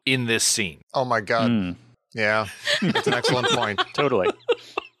Flow in this scene. Oh, my God. Yeah. That's an excellent point. Totally.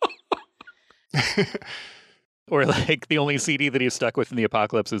 Or like the only CD that he's stuck with in the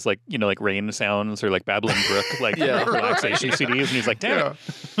apocalypse is like, like rain sounds or like Babylon Brook, like relaxation CDs. And he's like, damn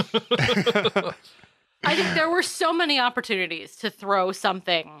it. I think there were so many opportunities to throw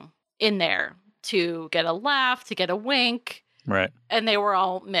something in there to get a laugh, to get a wink, Right. and they were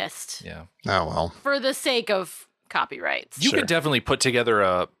all missed Yeah. Oh, well. for the sake of copyrights. You could definitely put together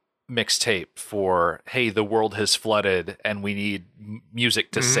a mixtape for, hey, the world has flooded and we need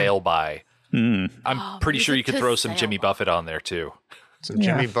music to sail by. I'm pretty sure you music could to throw some sail Jimmy by. Buffett on there too. Some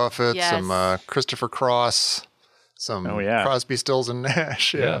Jimmy Buffett, Yes. some Christopher Cross, some Crosby, Stills, and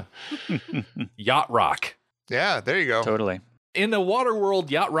Nash. Yeah. Yacht rock. Yeah, there you go. Totally. In the water world,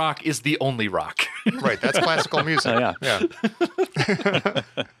 yacht rock is the only rock. Right, that's classical music. Oh, yeah. Yeah.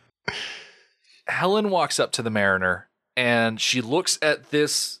 Helen walks up to the Mariner and she looks at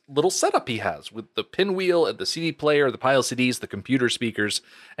this little setup he has with the pinwheel and the CD player, the pile of CDs, the computer speakers,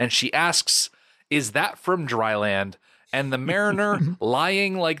 and she asks, "Is that from Dryland?" And the Mariner,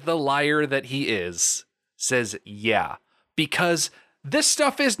 lying like the liar that he is, says, "Yeah, because this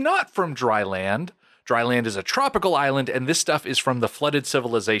stuff is not from Dryland. Dryland is a tropical island, and this stuff is from the flooded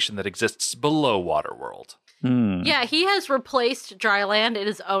civilization that exists below Waterworld." Yeah, he has replaced Dryland in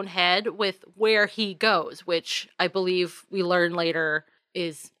his own head with where he goes, which I believe we learn later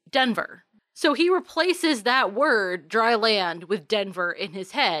is Denver. So he replaces that word, Dryland, with Denver in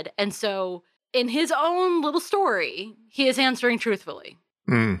his head. And so in his own little story, he is answering truthfully.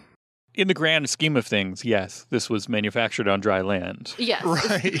 In the grand scheme of things, yes, this was manufactured on dry land. Yes,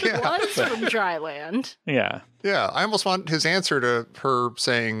 Right, it yeah. was from Dryland. Yeah. Yeah, I almost want his answer to her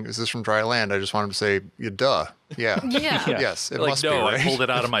saying, "Is this from dry land?" I just want him to say, "Yeah, duh. Yeah. Yeah. Yeah. Yes, it Like, must no, be, I right?" pulled it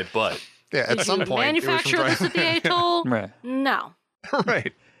out of my butt. Yeah, at Did some you point. manufacture it was this from at the atoll? Right. No. dry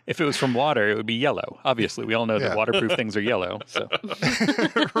Right. If it was from water, it would be yellow. Obviously, we all know Yeah. that waterproof things are yellow. So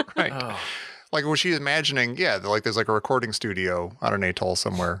Right. Like, was she imagining, like there's like a recording studio on an atoll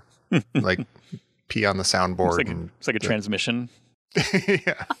somewhere, like pee on the soundboard. it's like a transmission.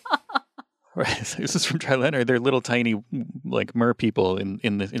 Yeah. Right. So this is from dry land. Or they're little tiny like mer people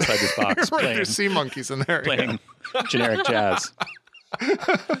inside this box Right, playing, there's sea monkeys in there. playing generic jazz.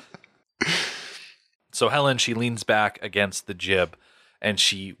 So Helen, she leans back against the jib and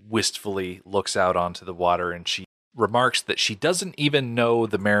she wistfully looks out onto the water and she remarks that she doesn't even know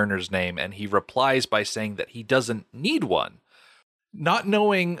the Mariner's name, and he replies by saying that he doesn't need one. Not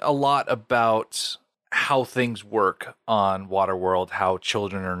knowing a lot about how things work on Waterworld, how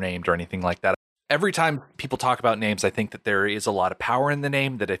children are named or anything like that. Every time people talk about names, I think that there is a lot of power in the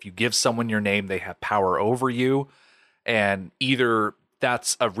name, that if you give someone your name, they have power over you. And either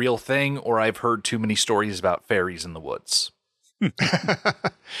that's a real thing or I've heard too many stories about fairies in the woods.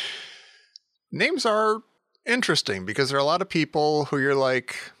 Names are interesting because there are a lot of people who you're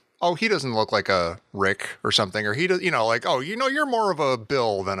like, oh, he doesn't look like a Rick or something, or he does, like, oh, you're more of a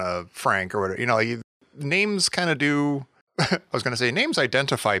Bill than a Frank or whatever. Names kind of do. I was going to say names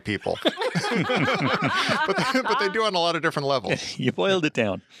identify people, but they do on a lot of different levels. You boiled it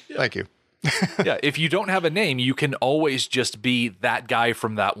down. Thank you. Yeah, if you don't have a name, you can always just be that guy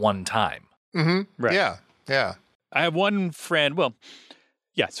from that one time. Mm-hmm. Right. Yeah. I have one friend,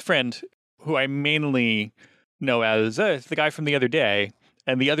 friend, who I mainly know as the guy from the other day.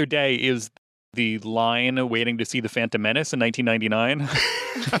 And the other day is the line waiting to see the Phantom Menace in 1999.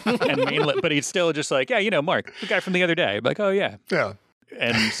 And mainly, but he's still just like, Mark, the guy from the other day. I'm like, oh, yeah. Yeah.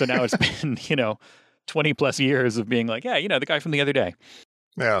 And so now it's been, 20 plus years of being like, the guy from the other day.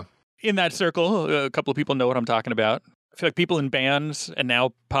 Yeah. In that circle, a couple of people know what I'm talking about. I feel like people in bands and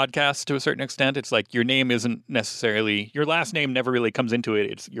now podcasts to a certain extent, it's like your name isn't necessarily, your last name never really comes into it.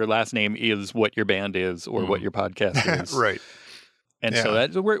 It's your last name is what your band is or what your podcast is. Right. And so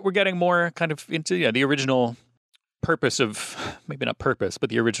that we're getting more kind of into the original purpose of, maybe not purpose, but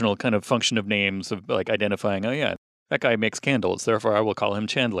the original kind of function of names of like identifying, that guy makes candles, therefore I will call him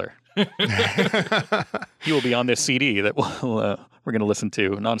Chandler. He will be on this CD that we're going to listen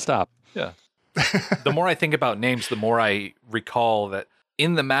to nonstop. Yeah. The more I think about names, the more I recall that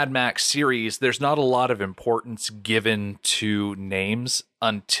in the Mad Max series, there's not a lot of importance given to names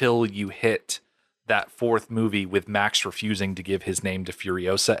until you hit that fourth movie with Max refusing to give his name to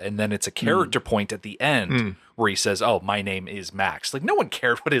Furiosa. And then it's a character point at the end where he says, oh, my name is Max. Like, no one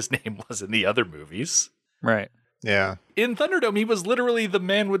cared what his name was in the other movies. Right. Yeah. In Thunderdome, he was literally the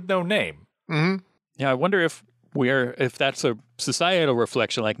man with no name. Mm-hmm. Yeah, I wonder if that's a societal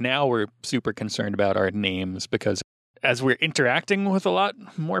reflection. Like now we're super concerned about our names because as we're interacting with a lot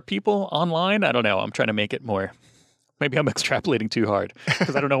more people online, I don't know, I'm trying to make it more. Maybe I'm extrapolating too hard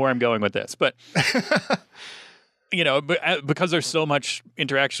because I don't know where I'm going with this. But, because there's so much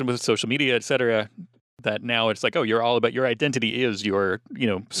interaction with social media, et cetera, that now it's like, oh, you're all about your identity is your,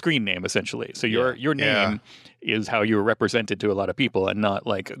 screen name, essentially. So your name is how you're represented to a lot of people and not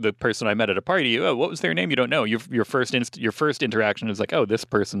like the person I met at a party. Oh, what was their name? You don't know. Your first interaction is like, oh, this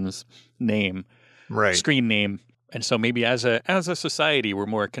person's name, right? Screen name. And so maybe as a society, we're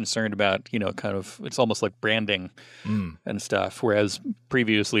more concerned about, kind of, it's almost like branding and stuff. Whereas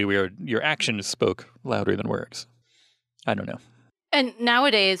previously your actions spoke louder than words. I don't know. And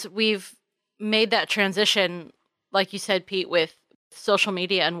nowadays we've made that transition, like you said, Pete, with social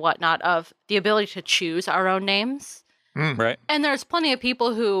media and whatnot, of the ability to choose our own names. Right. And there's plenty of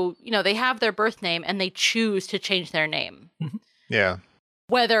people who, they have their birth name and they choose to change their name. Yeah.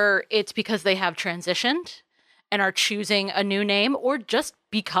 Whether it's because they have transitioned and are choosing a new name or just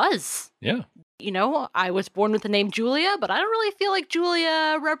because. Yeah. I was born with the name Julia, but I don't really feel like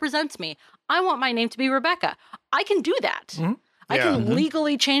Julia represents me. I want my name to be Rebecca. I can do that. Mm-hmm. I can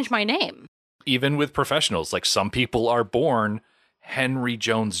legally change my name. Even with professionals, like some people are born Henry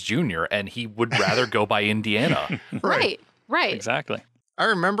Jones Jr. and he would rather go by Indiana. Right. Exactly. I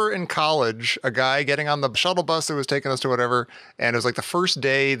remember in college, a guy getting on the shuttle bus that was taking us to whatever, and it was like the first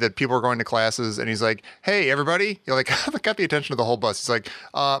day that people were going to classes, and he's like, hey, everybody. You're like, got the attention of the whole bus. He's like,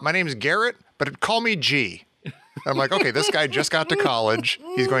 my name's Garrett, but call me G. And I'm like, okay, this guy just got to college.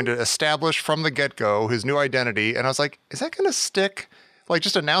 He's going to establish from the get-go his new identity. And I was like, is that going to stick? Like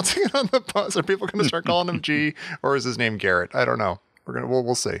just announcing it on the bus? Are people going to start calling him G, or is his name Garrett? I don't know.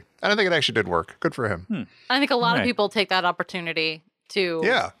 We'll see. And I think it actually did work. Good for him. I think a lot of people take that opportunity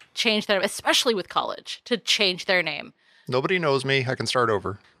to change their, especially with college, to change their name. Nobody knows me. I can start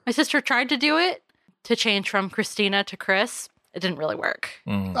over. My sister tried to do it, to change from Christina to Chris. It didn't really work.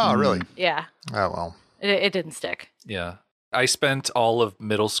 Oh, really? Yeah. Oh, well. It didn't stick. Yeah. I spent all of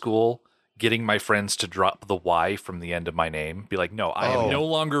middle school getting my friends to drop the Y from the end of my name. Be like, no, I am no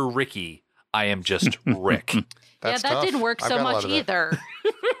longer Ricky. I am just Rick. That's that tough. didn't work I've so got a lot much of that. either.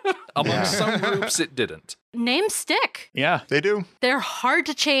 Among some groups, it didn't. Names stick. Yeah. They do. They're hard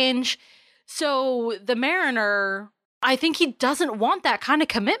to change. So the Mariner, I think he doesn't want that kind of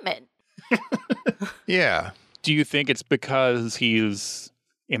commitment. Yeah. Do you think it's because he's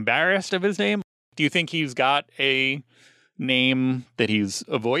embarrassed of his name? Do you think he's got a name that he's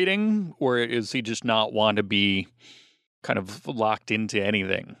avoiding, or is he just not want to be kind of locked into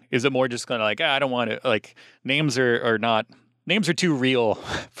anything? Is it more just kind of like, I don't want to, like, names are not names are too real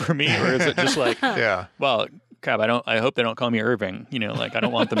for me, or is it just like, Yeah. well, crap, I hope they don't call me Irving. Like I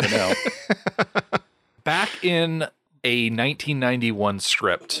don't want them to know. Back in a 1991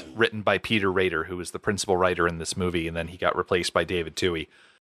 script written by Peter Rader, who was the principal writer in this movie, and then he got replaced by David Toohey.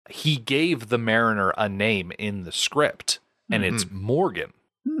 He gave the Mariner a name in the script, and it's Morgan,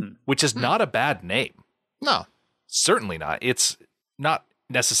 which is not a bad name. No. Certainly not. It's not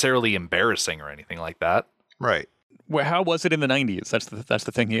necessarily embarrassing or anything like that. Right. Well, how was it in the 90s? That's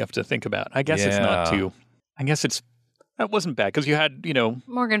the thing you have to think about. I guess it's not Yeah. too. I guess that wasn't bad because you had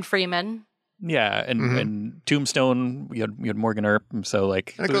Morgan Freeman. yeah, and Tombstone. You had Morgan Earp, so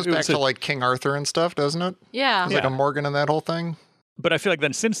like And it goes back was to like King Arthur and stuff, doesn't it? Yeah. There's like a Morgan in that whole thing. But I feel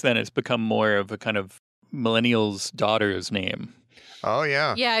like since then it's become more of a kind of millennials' daughter's name. Oh,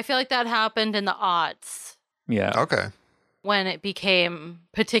 yeah. Yeah, I feel like that happened in the aughts Yeah. Okay. when it became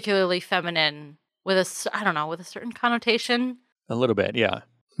particularly feminine with a certain connotation. A little bit, yeah.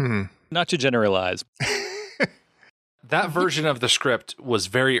 Hmm. Not to generalize. That version of the script was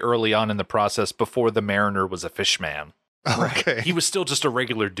very early on in the process before the Mariner was a fish man. Okay. He was still just a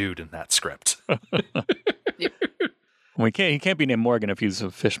regular dude in that script. He can't be named Morgan if he's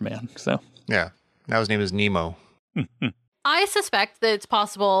a fish man. So Yeah. Now his name is Nemo. I suspect that it's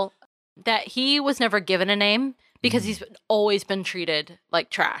possible that he was never given a name because he's always been treated like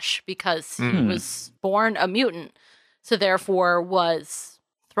trash because he was born a mutant, so therefore was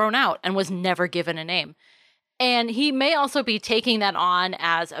thrown out and was never given a name. And he may also be taking that on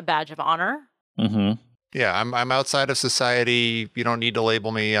as a badge of honor. mm-hmm. Yeah, I'm outside of society. You don't need to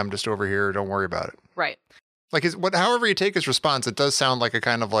label me. I'm just over here. Don't worry about it. Right. Like however you take his response, it does sound like a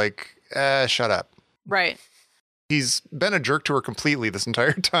kind of like, shut up. Right. He's been a jerk to her completely this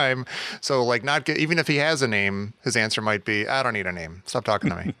entire time. So like even if he has a name, his answer might be, I don't need a name. Stop talking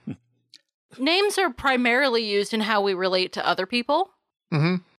to me. Names are primarily used in how we relate to other people.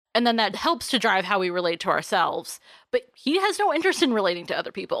 Mm-hmm. And then that helps to drive how we relate to ourselves. But he has no interest in relating to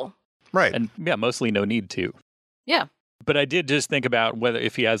other people. Right. And yeah, mostly no need to. Yeah. But I did just think about whether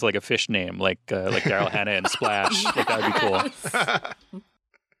if he has like a fish name, like Daryl Hannah and Splash, like that would be cool.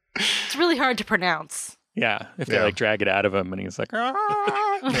 It's really hard to pronounce. Yeah, if they Yeah. like drag it out of him and he's like,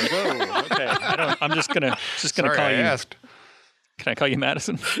 "Ah." Like, whoa, okay, I'm just gonna Sorry, call I you. asked. Can I call you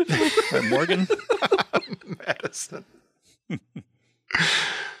Madison or Morgan? Madison.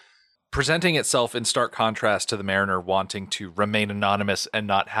 Presenting itself in stark contrast to the Mariner wanting to remain anonymous and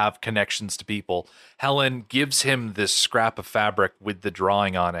not have connections to people, Helen gives him this scrap of fabric with the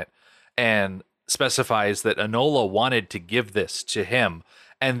drawing on it and specifies that Enola wanted to give this to him.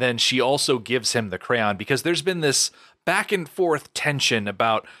 And then she also gives him the crayon because there's been this back and forth tension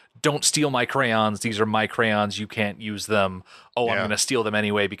about don't steal my crayons. These are my crayons. You can't use them. Oh, I'm Yeah. going to steal them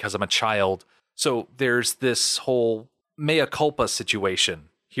anyway because I'm a child. So there's this whole mea culpa situation.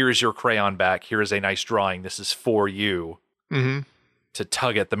 Here is your crayon back. Here is a nice drawing. This is for you Mm-hmm. to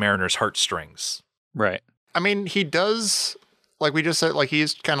tug at the Mariner's heartstrings. Right. I mean, he does, like we just said, like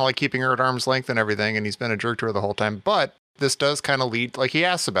he's kind of like keeping her at arm's length and everything, and he's been a jerk to her the whole time. But this does kind of lead, like he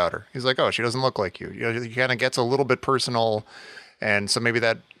asks about her. He's like, oh, she doesn't look like you. He kind of gets a little bit personal. And so maybe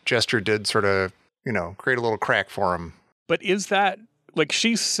that gesture did sort of, create a little crack for him. But is that like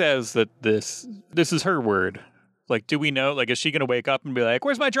she says that this is her word? Like, do we know? Like, is she going to wake up and be like,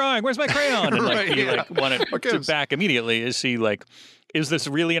 "Where's my drawing? Where's my crayon?" And like, Right, be yeah. like, want Who it gives? back immediately? Is she like, is this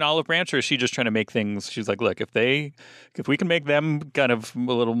really an olive branch, or is she just trying to make things? She's like, look, if we can make them kind of a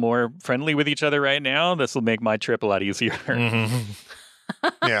little more friendly with each other right now, this will make my trip a lot easier.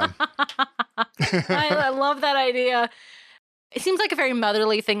 Yeah. I love that idea. It seems like a very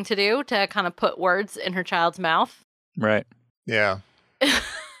motherly thing to do, to kind of put words in her child's mouth. Right. Yeah.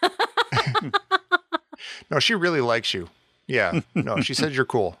 No, she really likes you. Yeah. No, she said you're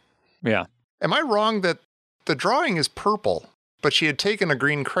cool. Yeah. Am I wrong that the drawing is purple, but she had taken a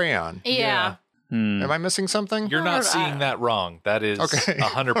green crayon? Yeah. Hmm. Am I missing something? You're not seeing that wrong. That is Okay.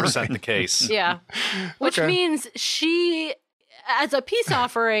 100% the case. Yeah. Which Okay. means she, as a peace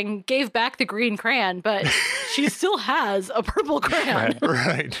offering, gave back the green crayon, but she still has a purple crayon. Right.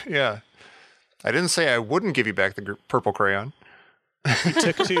 Right. Yeah. I didn't say I wouldn't give you back the purple crayon.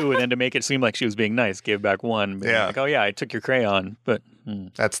 Took two, and then to make it seem like she was being nice, gave back one. Being Yeah. Like, oh yeah, I took your crayon, but.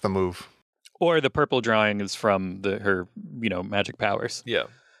 That's the move. Or the purple drawing is from her, magic powers. Yeah.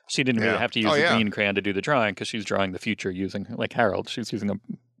 She didn't Yeah. really have to use Oh, the yeah. green crayon to do the drawing because she's drawing the future using, like Harold, she's using a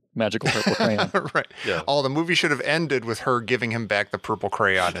magical purple crayon. Right. Yeah. Oh, the movie should have ended with her giving him back the purple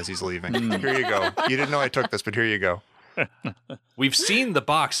crayon as he's leaving. Here you go. You didn't know I took this, but here you go. We've seen the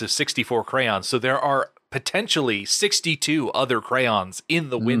box of 64 crayons, so there are potentially 62 other crayons in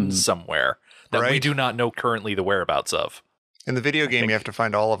the wind somewhere that we Right. do not know currently the whereabouts of. In the video game, you have to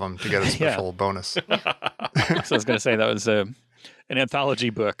find all of them to get a special bonus. So I was going to say that was an anthology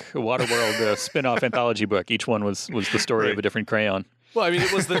book, a Waterworld spin-off anthology book. Each one was the story of a different crayon. Well, I mean,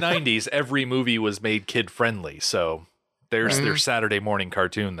 it was the 90s. Every movie was made kid-friendly, so there's their Saturday morning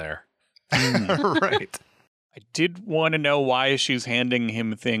cartoon there. Right. I did want to know why she's handing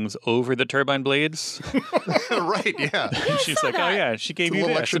him things over the turbine blades. Right, yeah. And she's like, oh, yeah, she gave It's a you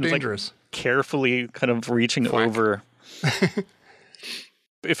little this. extra And it's dangerous. like carefully kind of reaching over.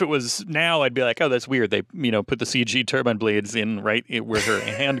 If it was now, I'd be like, oh, that's weird. They, put the CG turbine blades in right where her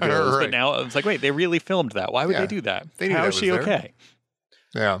hand goes. Right. But now it's like, wait, they really filmed that. Why would they do that? They knew How that is she was there. okay?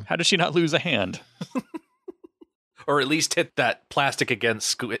 Yeah. How does she not lose a hand? Or at least hit that plastic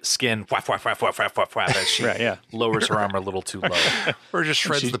against skin, whap, whap, whap, whap, whap, whap, whap, as she Right, yeah. lowers her arm a little too low. Or just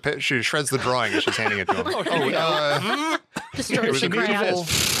shreds she shreds the drawing as she's handing it to him. It Destroys was the a crayon.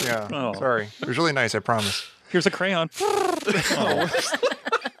 beautiful. Yeah. Oh. Sorry. It was really nice, I promise. Here's a crayon.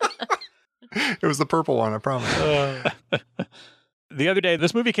 It was the purple one, I promise. The other day,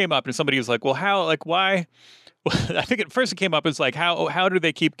 this movie came up and somebody was like, well, why? I think at first it came up as like, how do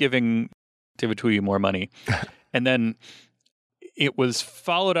they keep giving David Twohy more money? And then it was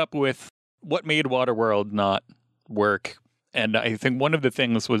followed up with what made Waterworld not work. And I think one of the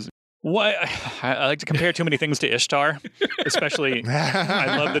things was, I like to compare too many things to Ishtar, especially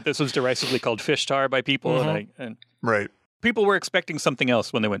I love that this was derisively called Fishtar by people. And Right. people were expecting something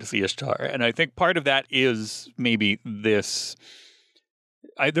else when they went to see Ishtar. And I think part of that is maybe this.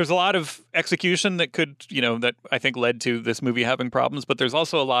 There's a lot of execution that could, that I think led to this movie having problems. But there's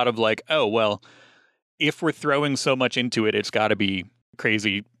also a lot of like, oh, well, if we're throwing so much into it, it's got to be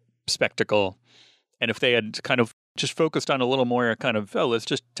crazy spectacle. And if they had kind of just focused on a little more kind of, oh, let's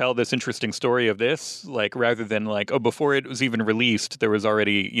just tell this interesting story of this, like rather than like, oh, before it was even released, there was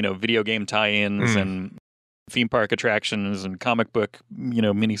already, video game tie-ins and theme park attractions and comic book,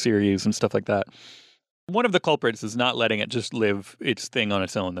 miniseries and stuff like that. One of the culprits is not letting it just live its thing on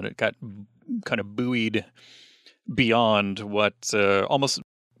its own, that it got kind of buoyed beyond what almost,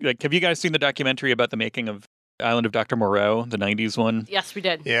 like, have you guys seen the documentary about the making of Island of Dr. Moreau, the 90s one? Yes, we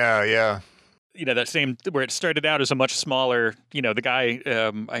did. Yeah. That same, where it started out as a much smaller, the guy,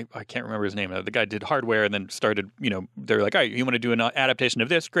 I can't remember his name. The guy did Hardware and then started, they're like, all right, you want to do an adaptation of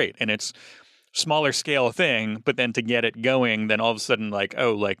this? Great. And it's smaller scale thing, but then to get it going, then all of a sudden, like,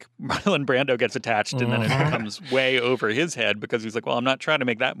 oh, like Marlon Brando gets attached and then it becomes way over his head because he's like, well, I'm not trying to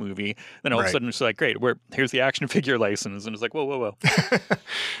make that movie. Then all of a sudden it's like, great, here's the action figure license. And it's like, whoa.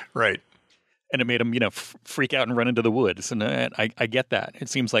 Right. And it made him, freak out and run into the woods. And I get that. It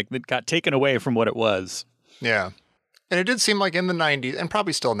seems like it got taken away from what it was. Yeah. And it did seem like in the 90s, and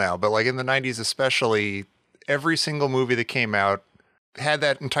probably still now, but like in the 90s especially, every single movie that came out had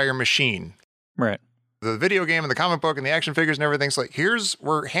that entire machine. Right. The video game and the comic book and the action figures and everything's like,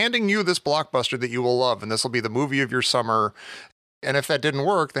 we're handing you this blockbuster that you will love, and this will be the movie of your summer. And if that didn't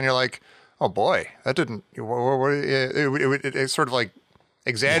work, then you're like, oh boy, that didn't, it sort of like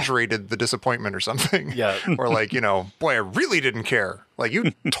exaggerated the disappointment or something. Yeah. Or like, boy, I really didn't care. Like,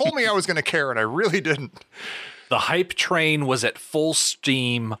 you told me I was going to care and I really didn't. The hype train was at full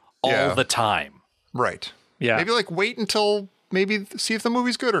steam all the time. Right. Yeah. Maybe like wait until maybe see if the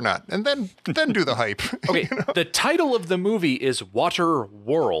movie's good or not, and then do the hype. Okay, the title of the movie is Water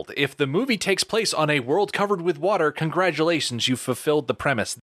World. If the movie takes place on a world covered with water, congratulations, you fulfilled the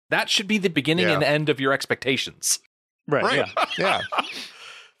premise. That should be the beginning and end of your expectations. Right. Yeah.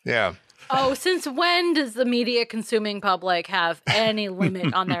 Yeah. Oh, since when does the media consuming public have any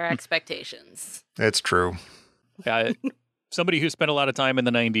limit on their expectations? It's true. Somebody who spent a lot of time in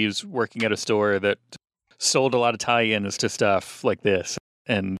the 90s working at a store that sold a lot of tie-ins to stuff like this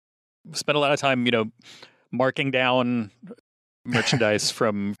and spent a lot of time, marking down merchandise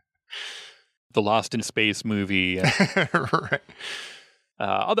from the Lost in Space movie. Right.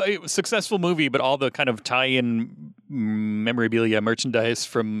 Although it was a successful movie, but all the kind of tie-in memorabilia merchandise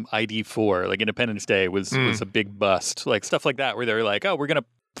from ID4, like Independence Day, was a big bust. Like stuff like that, where they're like, oh, we're going to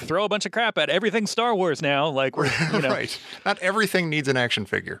throw a bunch of crap at everything Star Wars now. Like, we're, Right. Not everything needs an action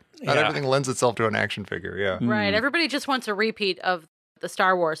figure. Not everything lends itself to an action figure. Yeah. Right. Everybody just wants a repeat of the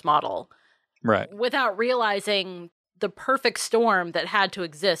Star Wars model. Right. Without realizing the perfect storm that had to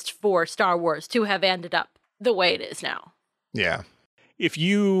exist for Star Wars to have ended up the way it is now. Yeah. If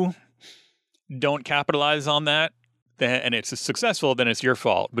you don't capitalize on that, and it's successful, then it's your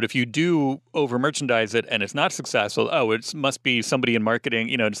fault. But if you do over merchandise it and it's not successful, it must be somebody in marketing.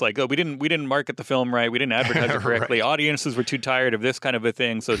 It's like, oh, we didn't market the film right, we didn't advertise it correctly. Right. Audiences were too tired of this kind of a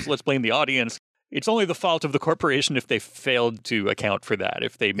thing, so let's blame the audience. it's only the fault of the corporation if they failed to account for that,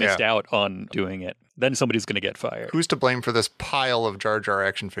 if they missed out on doing it. Then somebody's going to get fired. Who's to blame for this pile of Jar Jar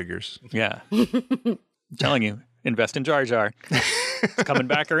action figures? Yeah. I'm telling you, invest in Jar Jar. It's coming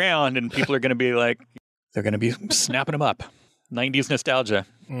back around, and people are going to be like, they're going to be snapping them up. 90s nostalgia.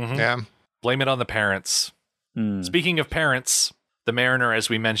 Mm-hmm. Yeah. Blame it on the parents. Speaking of parents, the Mariner, as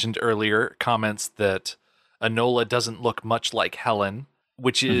we mentioned earlier, comments that Enola doesn't look much like Helen,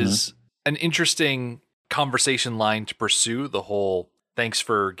 which is an interesting conversation line to pursue. The whole, thanks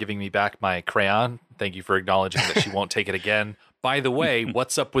for giving me back my crayon. Thank you for acknowledging that she won't take it again. By the way,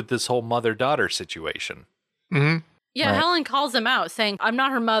 what's up with this whole mother-daughter situation? Yeah, Right. Helen calls him out saying, I'm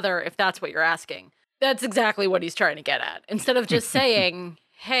not her mother, if that's what you're asking. That's exactly what he's trying to get at. Instead of just saying,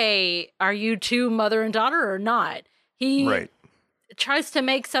 hey, are you two mother and daughter or not? He Right. tries to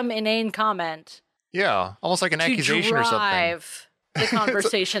make some inane comment Yeah. Almost like an to accusation or something. drive the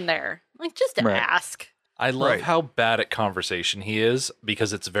conversation there. Like, just to Right. ask. I love Right. how bad at conversation he is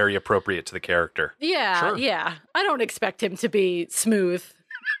because it's very appropriate to the character. Yeah, Sure. yeah. I don't expect him to be smooth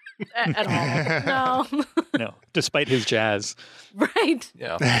at all. No. No, despite his jazz. Right.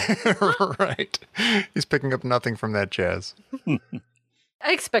 Yeah. Right. He's picking up nothing from that jazz.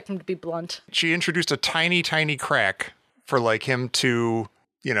 I expect him to be blunt. She introduced a tiny, tiny crack for like him to,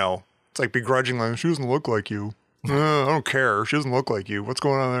 it's like begrudgingly, she doesn't look like you. I don't care. She doesn't look like you. What's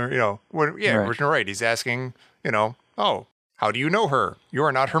going on there? Right. You're right. He's asking, oh, how do you know her? You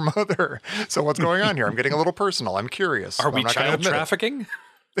are not her mother. So what's going on here? I'm getting a little personal. I'm curious. Are I'm we not gonna child admit it. trafficking?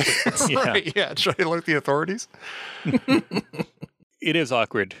 Yeah. Right. Yeah. Should I alert the authorities? It is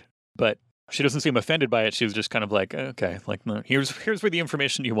awkward, but she doesn't seem offended by it. She's just kind of like, okay, like, no, here's where the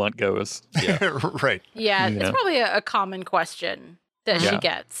information you want goes. Right. Yeah, Yeah. it's probably a common question that she Yeah.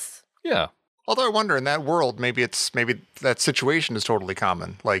 gets. Yeah. Although I wonder in that world, maybe that situation is totally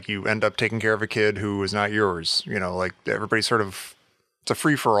common. Like you end up taking care of a kid who is not yours. Like everybody sort of, it's a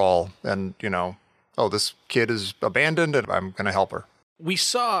free for all. And, oh, this kid is abandoned and I'm going to help her. We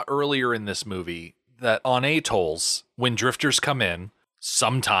saw earlier in this movie that on atolls, when drifters come in,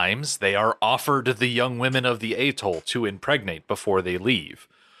 sometimes they are offered the young women of the atoll to impregnate before they leave.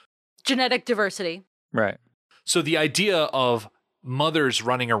 Genetic diversity. Right. So the idea of mothers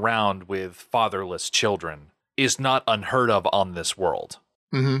running around with fatherless children is not unheard of on this world.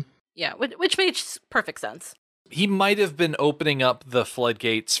 Mm-hmm. Yeah, which makes perfect sense. He might have been opening up the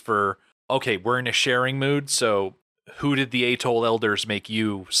floodgates for, okay, we're in a sharing mood, so who did the atoll elders make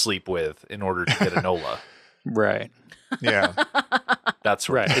you sleep with in order to get Enola? Right. Yeah. That's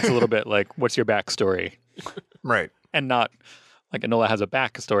Right. It's a little bit like, what's your backstory? Right. And not like Enola has a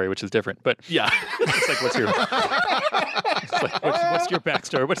backstory, which is different. But Yeah. it's like, what's your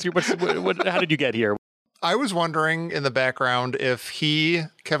backstory? How did you get here? I was wondering in the background if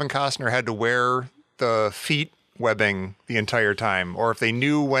Kevin Costner, had to wear the feet webbing the entire time, or if they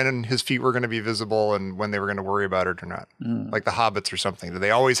knew when his feet were going to be visible and when they were going to worry about it or not. Like the Hobbits or something. Did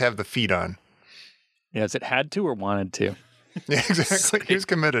they always have the feet on? Yeah, is it had to or wanted to? Yeah, exactly. He was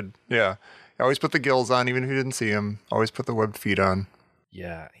committed. Yeah. He always put the gills on, even if you didn't see him. Always put the webbed feet on.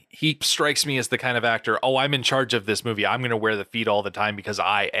 Yeah. He strikes me as the kind of actor, oh, I'm in charge of this movie. I'm going to wear the feet all the time because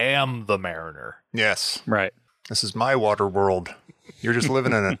I am the Mariner. Yes. Right. This is my water world. You're just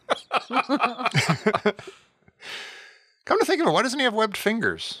living in it. Come to think of it, why doesn't he have webbed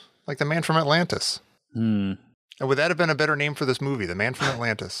fingers? Like the man from Atlantis. Hmm. And would that have been a better name for this movie? The Man from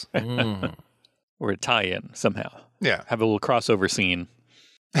Atlantis. Mm. Or a tie-in somehow. Yeah. Have a little crossover scene.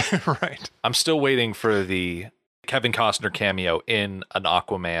 Right. I'm still waiting for the Kevin Costner cameo in an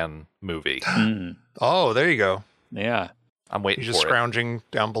Aquaman movie. Mm. Oh, there you go. Yeah. I'm waiting He's just for it. scrounging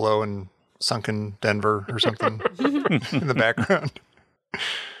down below in sunken Denver or something in the background.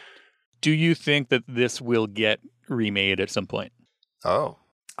 Do you think that this will get remade at some point? Oh.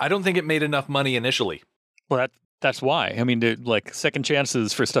 I don't think it made enough money initially. Well, that's why. I mean, like second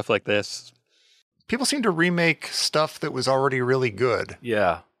chances for stuff like this. People seem to remake stuff that was already really good.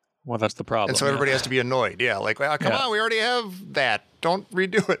 Yeah. Well, that's the problem. And so everybody has to be annoyed. Yeah, like, come Yeah. on, we already have that. Don't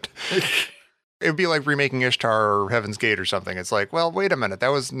redo it. It'd be like remaking Ishtar or Heaven's Gate or something. It's like, well, wait a minute. That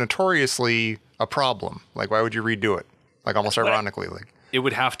was notoriously a problem. Like, why would you redo it? Like, almost ironically. Like, It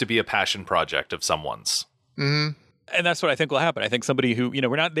would have to be a passion project of someone's. mm-hmm. And that's what I think will happen. I think somebody who,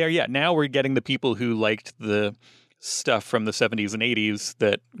 we're not there yet. Now we're getting the people who liked the stuff from the 70s and 80s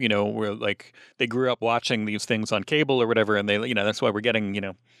that, were like, they grew up watching these things on cable or whatever. And they, that's why we're getting,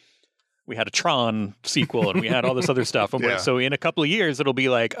 we had a Tron sequel and we had all this other stuff. And Yeah. so in a couple of years, it'll be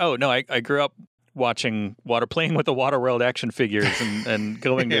like, oh, no, I grew up watching playing with the Waterworld action figures and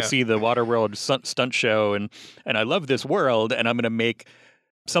going Yeah. to see the Waterworld stunt show. And I love this world and I'm going to make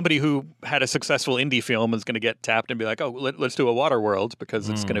somebody who had a successful indie film is going to get tapped and be like, oh, let's do a Waterworld because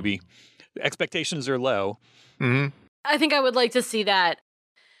it's going to be, expectations are low. Mm-hmm. I think I would like to see that.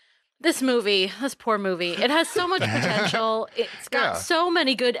 This poor movie, it has so much potential. It's got so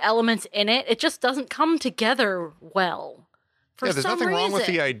many good elements in it. It just doesn't come together well. There's nothing wrong with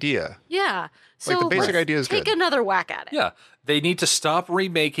the idea. Yeah. So the basic idea is take good. another whack at it. Yeah. They need to stop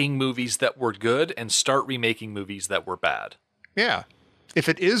remaking movies that were good and start remaking movies that were bad. Yeah. If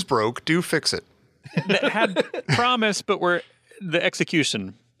it is broke, do fix it. That had promise, but were the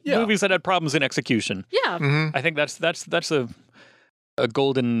execution. Yeah. Movies that had problems in execution. Yeah. Mm-hmm. I think that's a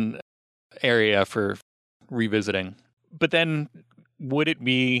golden area for revisiting. But then would it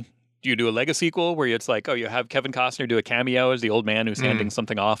be, do you do a Lego sequel where it's like, oh, you have Kevin Costner do a cameo as the old man who's handing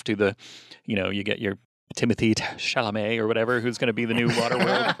something off to the, you get your Timothy Chalamet or whatever, who's going to be the new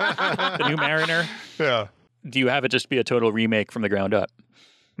Waterworld, the new Mariner. Yeah. Do you have it just be a total remake from the ground up?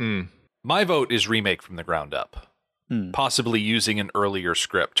 My vote is remake from the ground up, possibly using an earlier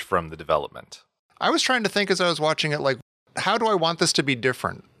script from the development. I was trying to think as I was watching it, like, how do I want this to be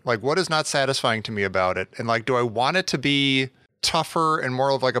different? Like, what is not satisfying to me about it? And, like, do I want it to be tougher and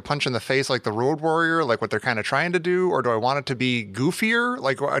more of like a punch in the face like the Road Warrior, like what they're kind of trying to do? Or do I want it to be goofier?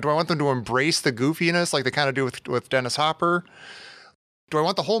 Like, do I want them to embrace the goofiness like they kind of do with Dennis Hopper? Do I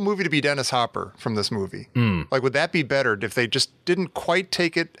want the whole movie to be Dennis Hopper from this movie? Like, would that be better if they just didn't quite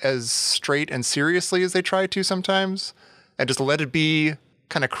take it as straight and seriously as they try to sometimes and just let it be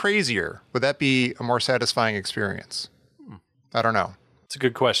kind of crazier? Would that be a more satisfying experience? I don't know. It's a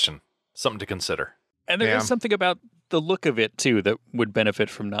good question. Something to consider. And there is something about the look of it too that would benefit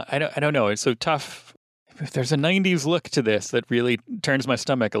from not. I don't know. It's so tough. If there's a 90s look to this that really turns my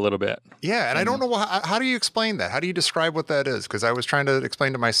stomach a little bit. Yeah, and I don't know how do you explain that? How do you describe what that is? Because I was trying to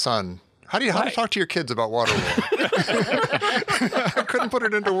explain to my son. How do you talk to your kids about Waterworld? I couldn't put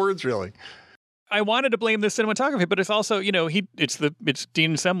it into words really. I wanted to blame the cinematography, but it's also, it's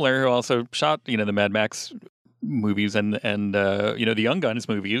Dean Semler who also shot, the Mad Max movies and the Young Guns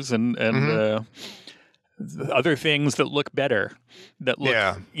movies and other things that look better, that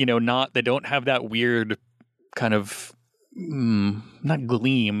look, they don't have that weird kind of, not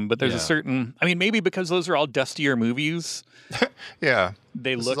gleam, but there's a certain, maybe because those are all dustier movies. Yeah.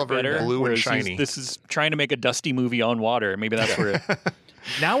 They this look better. Blue and shiny. This is trying to make a dusty movie on water. Maybe that's where it...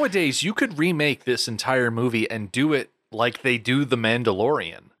 Nowadays, you could remake this entire movie and do it like they do The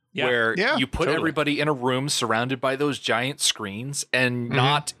Mandalorian. Yeah. Where you put everybody in a room surrounded by those giant screens and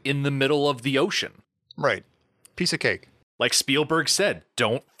not in the middle of the ocean. Right. Piece of cake. Like Spielberg said,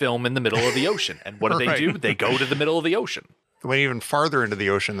 don't film in the middle of the ocean. And what do they do? They go to the middle of the ocean. They went even farther into the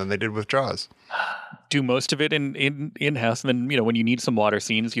ocean than they did with Jaws. Do most of it in-house, and then, when you need some water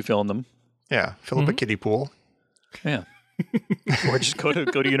scenes, you film them. Yeah. Fill up a kiddie pool. Yeah. Or just go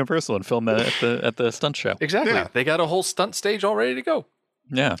to Universal and film that at the stunt show. Exactly. Yeah. They got a whole stunt stage all ready to go.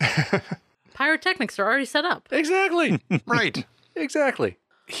 Yeah. Pyrotechnics are already set up. Exactly. Right. Exactly.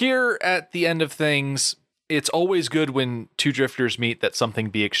 Here at the end of things, it's always good when two drifters meet that something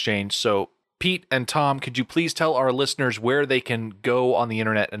be exchanged. So, Pete and Tom, could you please tell our listeners where they can go on the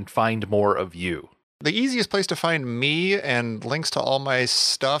internet and find more of you? The easiest place to find me and links to all my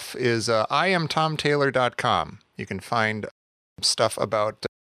stuff is IamTomTaylor.com. You can find stuff about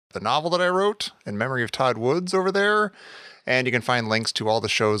the novel that I wrote, In Memory of Todd Woods, over there. And you can find links to all the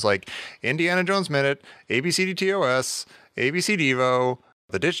shows like Indiana Jones Minute, ABCDTOS, ABC Devo,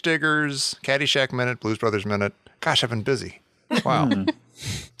 The Ditch Diggers, Caddyshack Minute, Blues Brothers Minute. Gosh, I've been busy. Wow.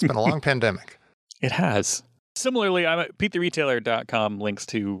 It's been a long pandemic. It has. Similarly, I'm at PeteTheRetailer.com links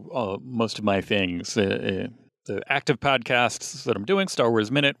to most of my things. The active podcasts that I'm doing, Star Wars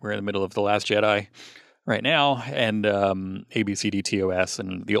Minute, we're in the middle of The Last Jedi right now, and ABCDTOS,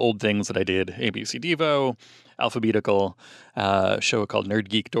 and the old things that I did, ABC Devo, Alphabetical, show called Nerd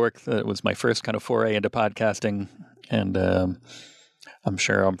Geek Dork. That was my first kind of foray into podcasting, and I'm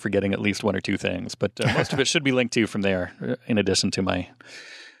sure I'm forgetting at least one or two things, but most of it should be linked to from there, in addition to my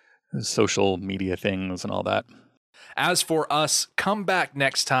social media things and all that. As for us, come back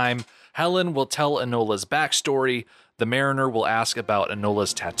next time. Helen will tell Enola's backstory, the Mariner will ask about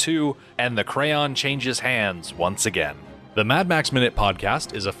Enola's tattoo, and the crayon changes hands once again. The Mad Max Minute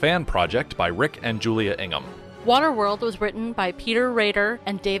podcast is a fan project by Rick and Julia Ingham. Waterworld was written by Peter Rader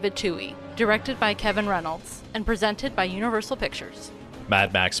and David Toohey, directed by Kevin Reynolds, and presented by Universal Pictures.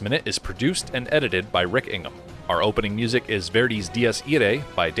 Mad Max Minute is produced and edited by Rick Ingham. Our opening music is Verdi's Dies Irae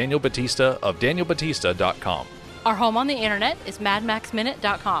by Daniel Batista of danielbatista.com. Our home on the internet is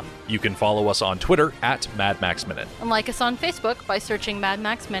madmaxminute.com. You can follow us on Twitter at MadMaxMinute. And like us on Facebook by searching Mad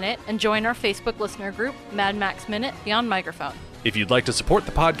Max Minute and join our Facebook listener group, Mad Max Minute Beyond Microphone. If you'd like to support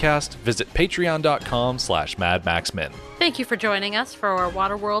the podcast, visit patreon.com/MadMaxMin. Thank you for joining us for our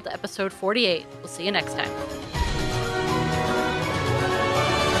Waterworld episode 48. We'll see you next time.